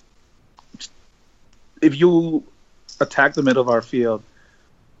 Just if you attack the middle of our field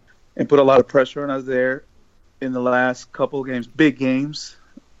and put a lot of pressure on us there in the last couple of games, big games,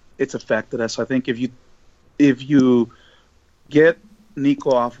 it's affected us. So I think if you get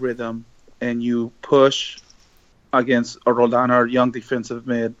Nico off rhythm and you push against a Roldan, our young defensive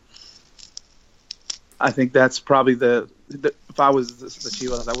mid, I think that's probably if I was the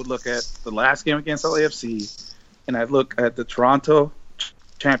Chivas, I would look at the last game against LAFC, and I'd look at the Toronto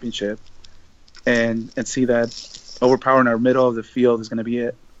championship, and see that overpowering our middle of the field is going to be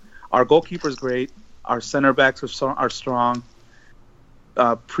it. Our goalkeeper is great. Our center backs are strong.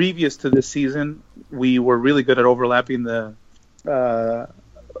 Previous to this season, we were really good at overlapping the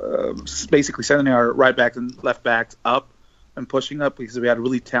basically sending our right backs and left backs up and pushing up, because we had a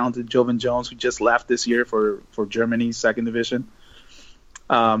really talented Jovan Jones who just left this year for Germany's second division.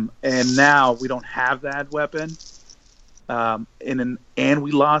 And now we don't have that weapon. And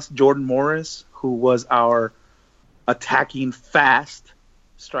we lost Jordan Morris, who was our attacking fast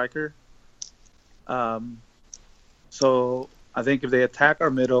striker. So I think if they attack our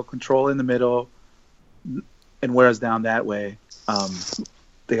middle, control in the middle, and wear us down that way,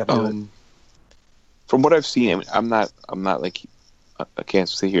 they have to do it. From what I've seen, I mean, I'm not like, I can't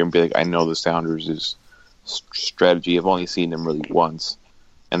sit here and be like, I know the Sounders' strategy. I've only seen them really once,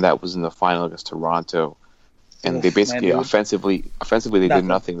 and that was in the final against Toronto. And they basically offensively they did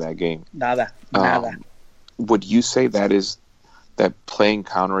nothing that game. Nada. Would you say that playing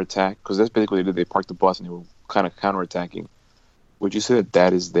counterattack, because that's basically what they did. They parked the bus and they were kind of counterattacking. Would you say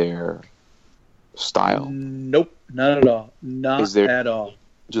that is their style? Nope, not at all. Not at all.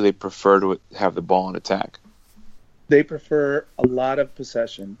 Do they prefer to have the ball in attack? They prefer a lot of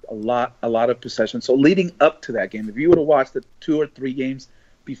possession, a lot of possession. So leading up to that game, if you would have watched the 2 or 3 games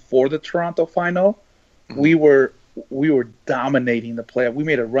before the Toronto final, we were dominating the play. We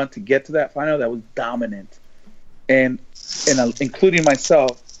made a run to get to that final that was dominant, and including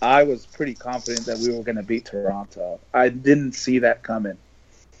myself, I was pretty confident that we were going to beat Toronto. I didn't see that coming,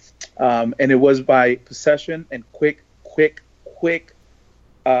 and it was by possession and quick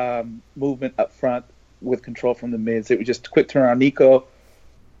movement up front with control from the mids. It was just a quick turnaround. Nico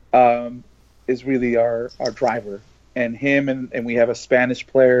is really our driver, and him and we have a Spanish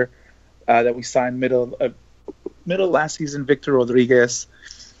player that we signed middle last season, Victor Rodriguez.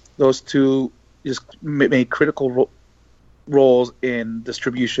 Those two just made critical roles in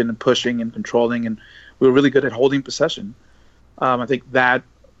distribution and pushing and controlling, and we were really good at holding possession. I think that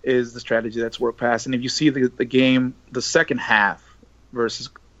is the strategy that's worked past. And if you see the game, the second half versus,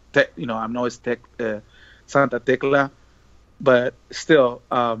 I know it's Santa Tecla, but still,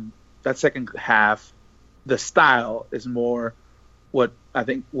 that second half, the style is more what I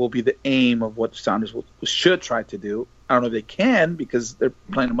think will be the aim of what Sounders should try to do. I don't know if they can, because they're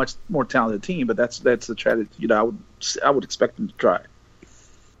playing a much more talented team, but that's the strategy I would expect them to try.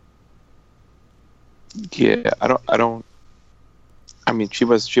 Yeah, I don't. I mean,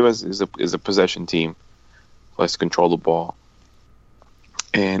 Chivas is a possession team. Let's control the ball,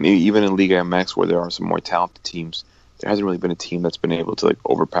 and even in Liga MX, where there are some more talented teams, there hasn't really been a team that's been able to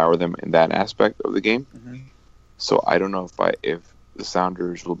overpower them in that aspect of the game. Mm-hmm. So I don't know if the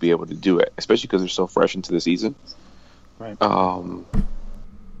Sounders will be able to do it, especially because they're so fresh into the season. Right.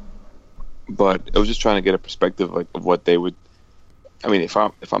 But I was just trying to get a perspective of what they would. I mean, if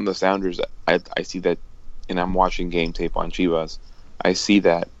I'm the Sounders, I see that, and I'm watching game tape on Chivas. I see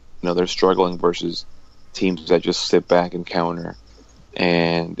that they're struggling versus teams that just sit back and counter,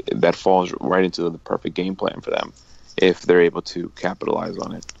 and that falls right into the perfect game plan for them if they're able to capitalize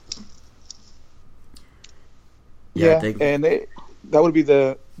on it. Yeah, and that would be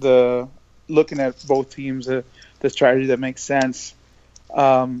the looking at both teams, the strategy that makes sense.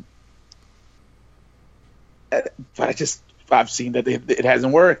 But I've seen that it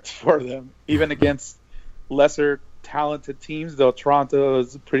hasn't worked for them, even against lesser talented teams. Though Toronto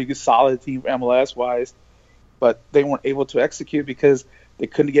is a pretty good, solid team MLS wise, but they weren't able to execute because they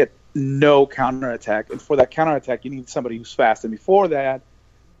couldn't get no counterattack. And for that counterattack, you need somebody who's fast. And before that,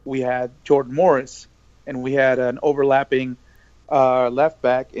 we had Jordan Morris, and we had an overlapping left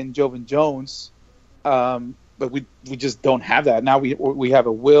back in Jovan Jones, but we just don't have that. Now we have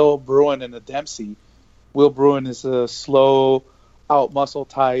a Will Bruin and a Dempsey. Will Bruin is a slow, out muscle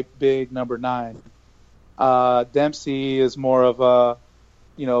type, big number 9. Dempsey is more of a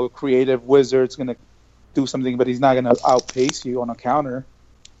creative wizard. It's going to do something, but he's not going to outpace you on a counter.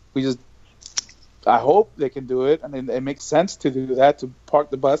 I hope they can do it. I mean, it makes sense to do that, to park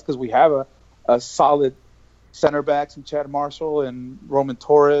the bus, because we have a solid center backs in Chad Marshall and Roman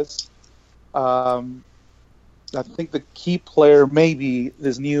Torres. I think the key player may be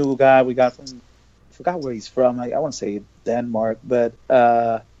this new guy we got from, I forgot where he's from. I want to say Denmark, but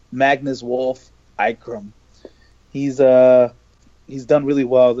Magnus Wolf Eikram. He's done really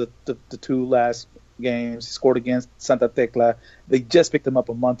well the 2 last games. He scored against Santa Tecla. They just picked him up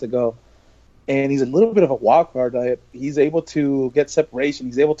a month ago. And he's a little bit of a wild card. He's able to get separation.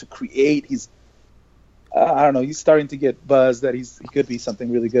 He's able to create. I don't know. He's starting to get buzz that he could be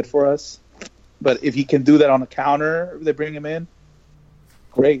something really good for us. But if he can do that on a counter, they bring him in,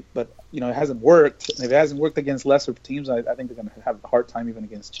 great. But it hasn't worked. And if it hasn't worked against lesser teams, I think they're going to have a hard time even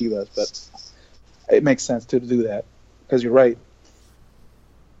against Chivas. But it makes sense to do that because you're right.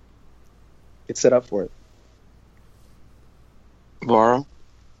 It's set up for it. Varo?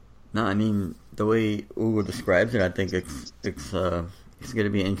 No, I mean the way Hugo describes it, I think it's going to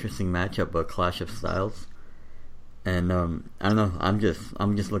be an interesting matchup, a clash of styles. And I don't know. I'm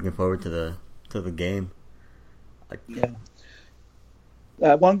just looking forward to the game.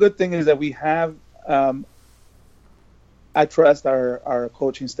 Yeah. One good thing is that we have. I trust our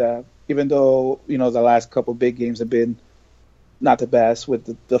coaching staff, even though the last couple big games have been not the best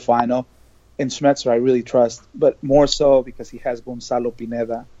with the final. And Schmetzer, I really trust, but more so because he has Gonzalo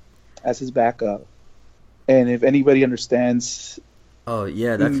Pineda as his backup. And if anybody understands, oh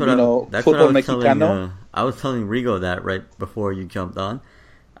yeah, that's what football I was Mexicano. telling. I was telling Rigo that right before you jumped on.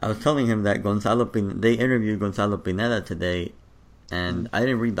 I was telling him that they interviewed Gonzalo Pineda today, and I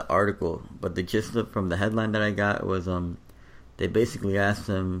didn't read the article, but the gist from the headline that I got was they basically asked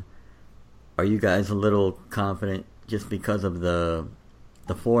him, "Are you guys a little confident just because of the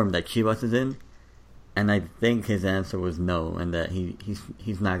form that Chivas is in?" And I think his answer was no, and that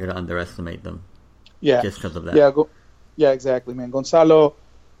he's not going to underestimate them. Yeah, just because of that. Yeah, exactly, man. Gonzalo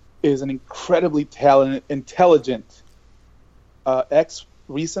is an incredibly intelligent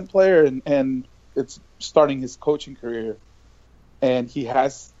ex-recent player, and it's starting his coaching career. And he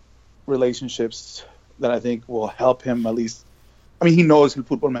has relationships that I think will help him at least. I mean, he knows el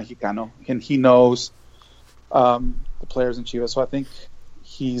fútbol mexicano, and he knows the players in Chivas. So I think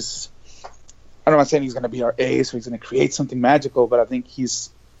I'm not saying he's going to be our ace or he's going to create something magical, but I think he's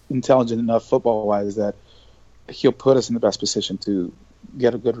intelligent enough football-wise that he'll put us in the best position to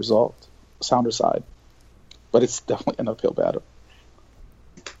get a good result, sounder side. But it's definitely an uphill battle.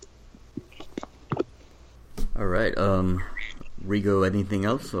 All right. Rigo, anything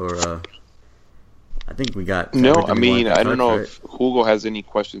else? Or I think we got... No, I mean, I don't know if Hugo has any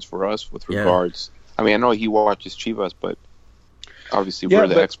questions for us with regards... I mean, I know he watches Chivas, but obviously we're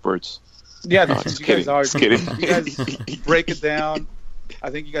the experts. Yeah, you guys are. You guys break it down.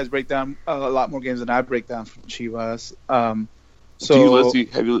 I think you guys break down a lot more games than I break down from Chivas. So,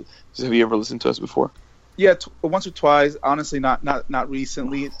 have you ever listened to us before? Yeah, once or twice. Honestly, not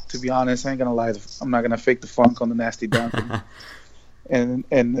recently. To be honest, I ain't gonna lie. I'm not gonna fake the funk on the nasty dunk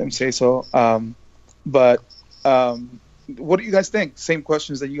and say so. But what do you guys think? Same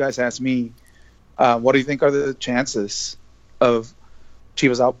questions that you guys asked me. What do you think are the chances of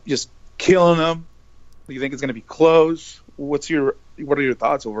Chivas out just killing them? Do you think it's going to be close? What are your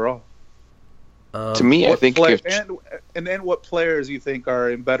thoughts overall? To me, I think and then what players you think are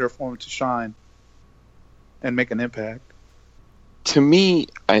in better form to shine and make an impact? To me,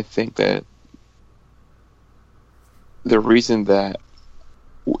 I think that the reason that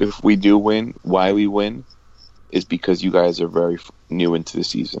if we do win, why we win, is because you guys are very new into the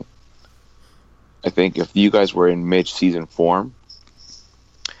season. I think if you guys were in mid-season form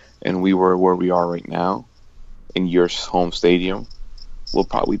and we were where we are right now in your home stadium, we'd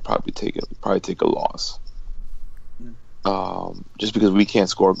probably take a loss. Just because we can't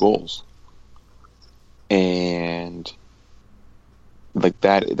score goals. And like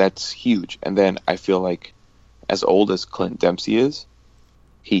that's huge. And then I feel like as old as Clint Dempsey is,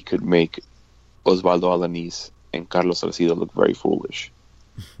 he could make Osvaldo Alanis and Carlos Salcido look very foolish.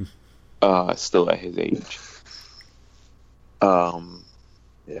 Still at his age.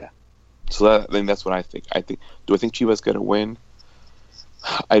 Yeah. So I think that's what I think. Do I think Chivas gonna win?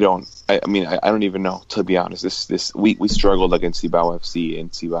 I don't. I mean, I don't even know, to be honest. We struggled against Cibao FC in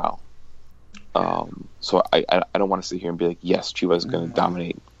Cibao. So I don't want to sit here and be like, yes, Chivas is gonna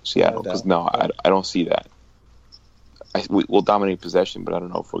dominate Seattle, because I don't see that. We'll dominate possession, but I don't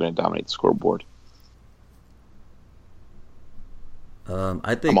know if we're gonna dominate the scoreboard.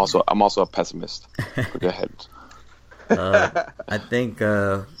 I think I'm also a pessimist. Go ahead. I think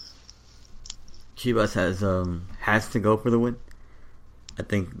Chivas has to go for the win. I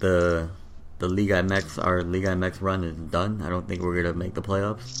think the Liga MX run is done. I don't think we're gonna make the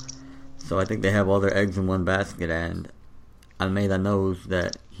playoffs. So I think they have all their eggs in one basket, and Almeida knows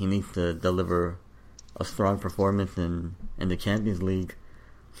that he needs to deliver a strong performance in the Champions League,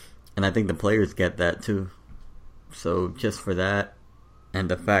 and I think the players get that too. So just for that, and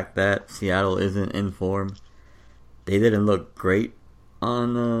the fact that Seattle isn't in form, they didn't look great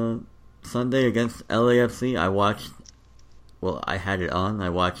on Sunday against LAFC. I had it on. I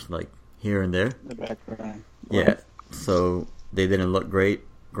watched like here and there. The background. Yeah, so they didn't look great.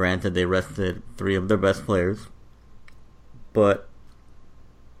 Granted, they rested 3 of their best players, but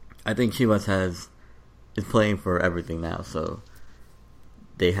I think Chivas is playing for everything now, so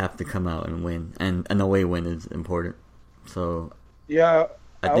they have to come out and win, and an away win is important. So yeah,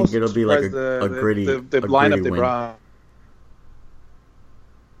 I think it'll be like a gritty, the a lineup gritty they win. brought.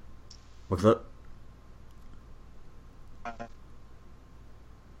 What's up?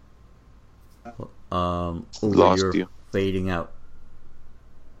 Lost you're you. fading out.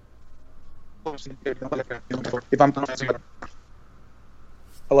 If I'm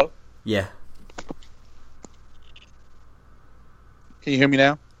hello, Yeah, can you hear me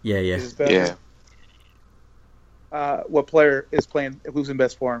now? yeah. Is this better? Yeah. What player is playing? Who's in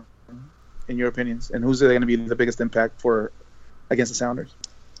best form, in your opinions, and who's going to be the biggest impact for against the Sounders?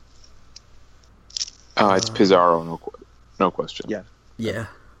 It's Pizarro, no question. Yeah. Yeah.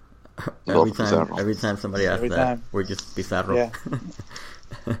 Love Pizarro. Every time somebody asks Every that, time. we're just Pizarro. Yeah.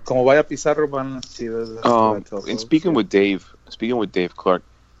 Como vaya Pizarro, van las Chivas. That's what I tell And folks. speaking with Dave Clark,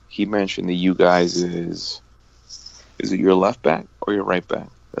 he mentioned that you guys is it your left back or your right back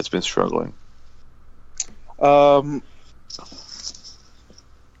that's been struggling? Hold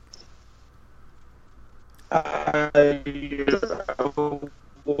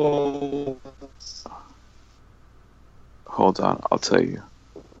on, I'll tell you.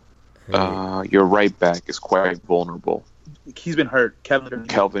 Your right back is quite vulnerable. He's been hurt. Kelvin.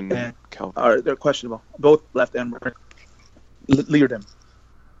 Kelvin. They're questionable. Both left and right. Leardom.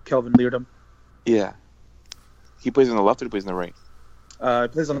 Kelvin Leardom. Yeah. He plays on the left or he plays on the right? He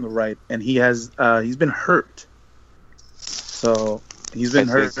plays on the right, and he's been hurt. So he's been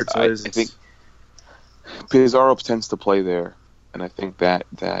hurt. So I think Pizarro tends to play there, and I think that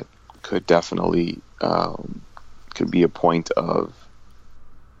could definitely could be a point of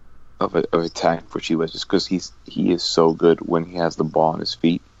attack for Chivas, just because he is so good when he has the ball on his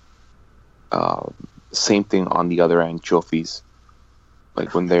feet. Same thing on the other end, Chofis.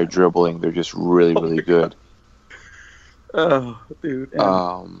 Like when they're dribbling, they're just really, really good. Oh, dude!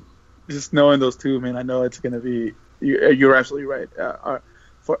 And just knowing those two, man, I know it's gonna be. You're absolutely right.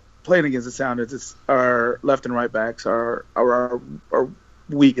 For playing against the Sounders, it's our left and right backs are our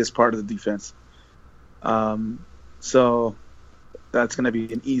weakest part of the defense. So that's going to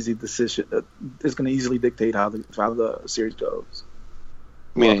be an easy decision. It's going to easily dictate how the series goes.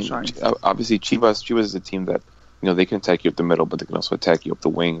 I mean, obviously, Chivas is a team that they can attack you up the middle, but they can also attack you up the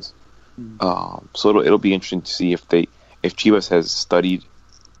wings. So it'll be interesting to see if Chivas has studied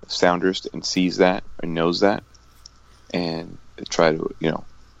Sounders and sees that or knows that, and try to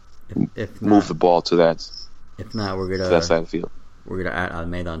if move the ball to that. If not, we're gonna to that side of the field. We're gonna add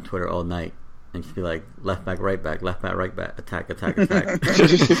Almeida on Twitter all night and just be like left back, right back, attack,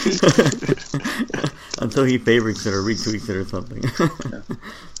 until he favorites it or retweets it or something.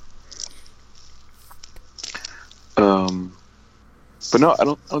 But no, I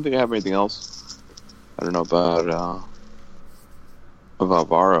don't think I have anything else. I don't know about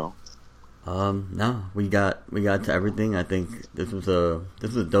Varo. No, we got to everything. I think this was a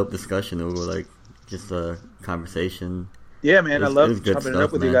dope discussion. It was like just a conversation. Yeah, man, I love chopping it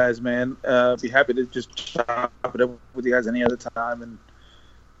up with man. you guys, man. Be happy to just chop it up with you guys any other time, and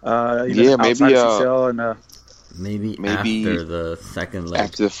maybe after the second leg,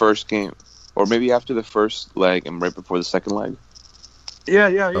 after the first game, or maybe after the first leg and right before the second leg. Yeah.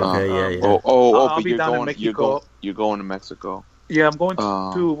 Okay, yeah. I'll be down in Mexico. You're going to Mexico. Yeah, I'm going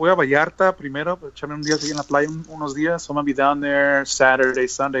to voy a Vallarta primero, echarme un día así en la playa unos días. So I'm gonna be down there Saturday,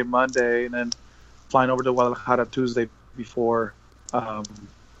 Sunday, Monday, and then flying over to Guadalajara Tuesday before the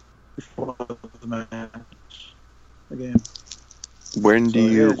match, the game. When do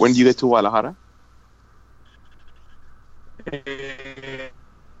you get to Guadalajara? You're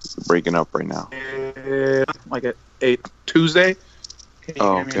breaking up right now. Like at 8 Tuesday. Can you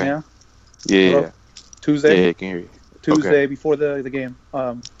hear me now? Yeah. Tuesday. Yeah, I can hear you. Tuesday before the game.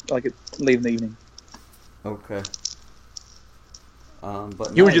 Like late in the evening. Okay.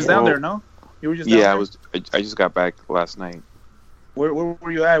 But you were just down there, no? You were just down there? I just got back last night. Where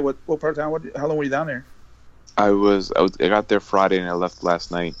were you at? What part of town? How long were you down there? I got there Friday and I left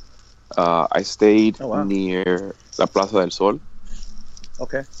last night. I stayed near La Plaza del Sol.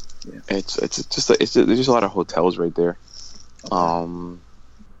 Okay. Yeah. There's just a lot of hotels right there. Okay.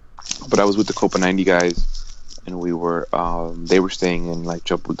 But I was with the Copa 90 guys, and we were they were staying in like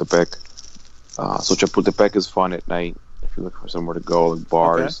Chapultepec. So Chapultepec is fun at night if you're looking for somewhere to go, like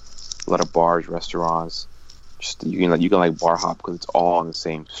bars, a lot of bars, restaurants. Just you can like bar hop because it's all on the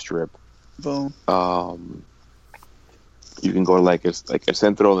same strip. Boom. You can go to like El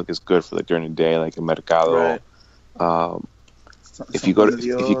Centro, like it's good for like during the day, like a Mercado. Right. if you go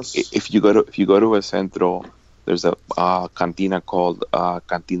to El Centro, there's a cantina called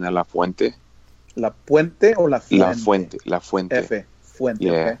Cantina La Fuente. La Puente or La Fuente? La Fuente. F. Fuente.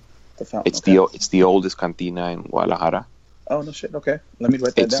 Yeah. Okay. The fountain, It's the oldest cantina in Guadalajara. Oh no shit. Okay. Let me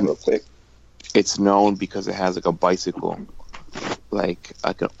write that down real quick. It's known because it has like a bicycle, like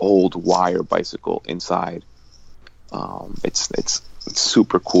an old wire bicycle inside. It's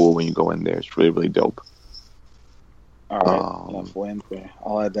super cool when you go in there. It's really, really dope. All right. La Fuente.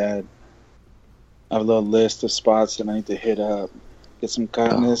 I'll add that. I have a little list of spots that I need to hit up. Get some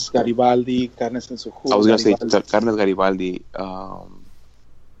carnes Garibaldi, carnes en su jugo. I was gonna say carnes Garibaldi.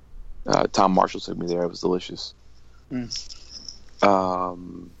 Tom Marshall took me there. It was delicious. I'm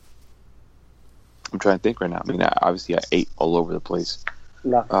trying to think right now. I mean, obviously, I ate all over the place.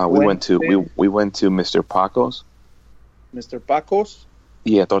 We went to Mr. Paco's. Mr. Paco's?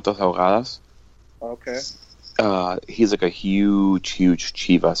 Yeah, tortas ahogadas. Okay. He's like a huge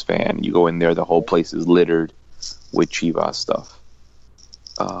Chivas fan. You go in there, the whole place is littered with Chivas stuff.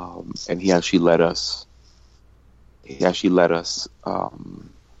 And he actually let us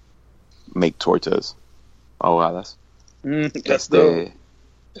make tortas ahogadas. That's dope.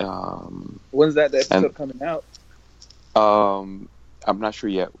 When's that episode coming out? I'm not sure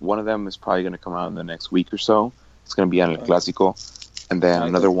yet. One of them is probably going to come out in the next week or so. It's going to be on El Clásico, and then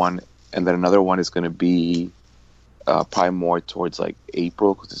another one is going to be probably more towards like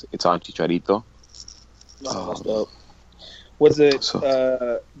April because it's on Chicharito. That's dope. Was it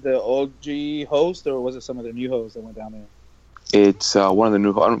the OG host or was it some of the new hosts that went down there? It's one of the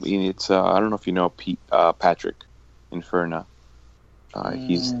new. I don't know if you know Patrick Inferna.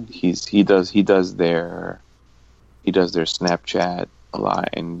 He does their Snapchat a lot,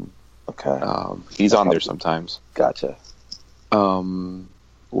 and he's on there sometimes. Gotcha.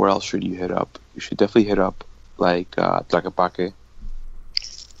 Where else should you hit up? You should definitely hit up like Tlaquepaque.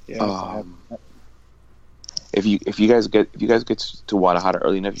 Yeah. If you guys get to Guadalajara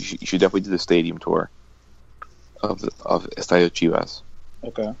early enough, you should definitely do the stadium tour of Estadio Chivas.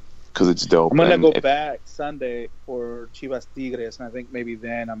 Okay. Because it's dope. I'm gonna go back Sunday for Chivas Tigres, and I think maybe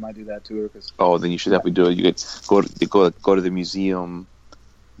then I might do that tour. Then you should definitely do it. You could go to the museum,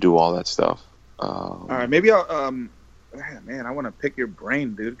 do all that stuff. All right, maybe I'll. Man, I want to pick your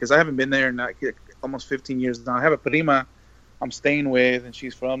brain, dude, because I haven't been there in almost 15 years now. I have a prima I'm staying with, and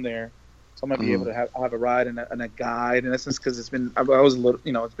she's from there, so I might be able to have a ride and a guide. In essence, because I was a little,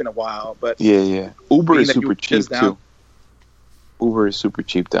 it's been a while, but yeah. Uber is super cheap too. Uber is super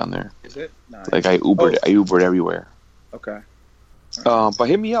cheap down there. Is it? Nice. Like I Ubered everywhere. Okay. Right. But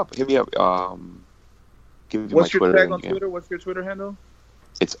hit me up. Give you What's my your Twitter tag on Twitter? What's your Twitter handle?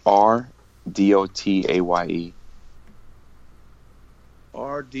 It's RDOTAYE.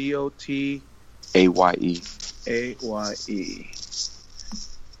 RDOTAYE. AYE.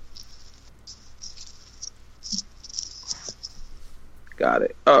 Got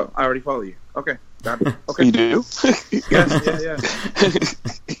it. Oh, I already follow you. Okay. Got it. Okay. You do? Yeah.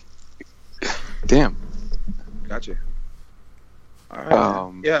 Damn. Gotcha. All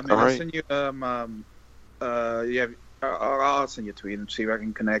right. Yeah, man. I'll right. send you I'll send you a tweet and see if I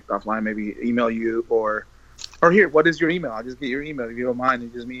can connect offline. Maybe email you or here. What is your email? I'll just get your email if you don't mind,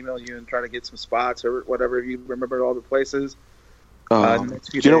 and just email you and try to get some spots or whatever if you remember all the places.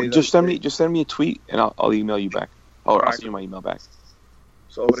 Just send me a tweet and I'll email you back. I'll send you my email back.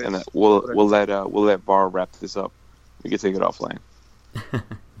 So and we'll let Varo wrap this up. We can take it offline.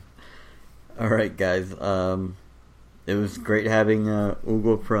 All right, guys. It was great having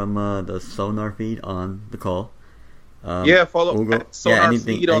Hugo from the Sonar feed on the call. Follow Hugo. Sonar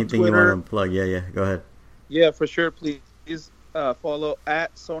anything feed on Twitter. You want to plug? Yeah. Go ahead. Yeah, for sure. Please follow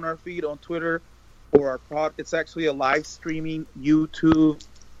at Sonar feed on Twitter for our pod. It's actually a live streaming YouTube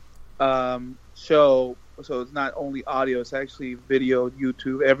show. So it's not only audio; it's actually video.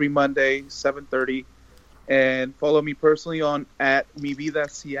 YouTube every Monday, 7:30, and follow me personally on at Mi Vida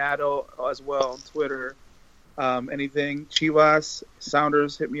Seattle as well on Twitter. Anything Chivas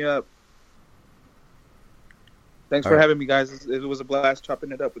Sounders, hit me up. Thanks for having me, guys. It was a blast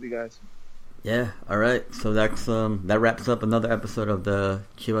chopping it up with you guys. Yeah. All right. So that wraps up another episode of the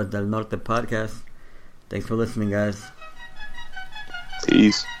Chivas del Norte podcast. Thanks for listening, guys.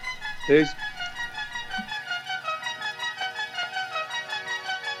 Peace. Peace.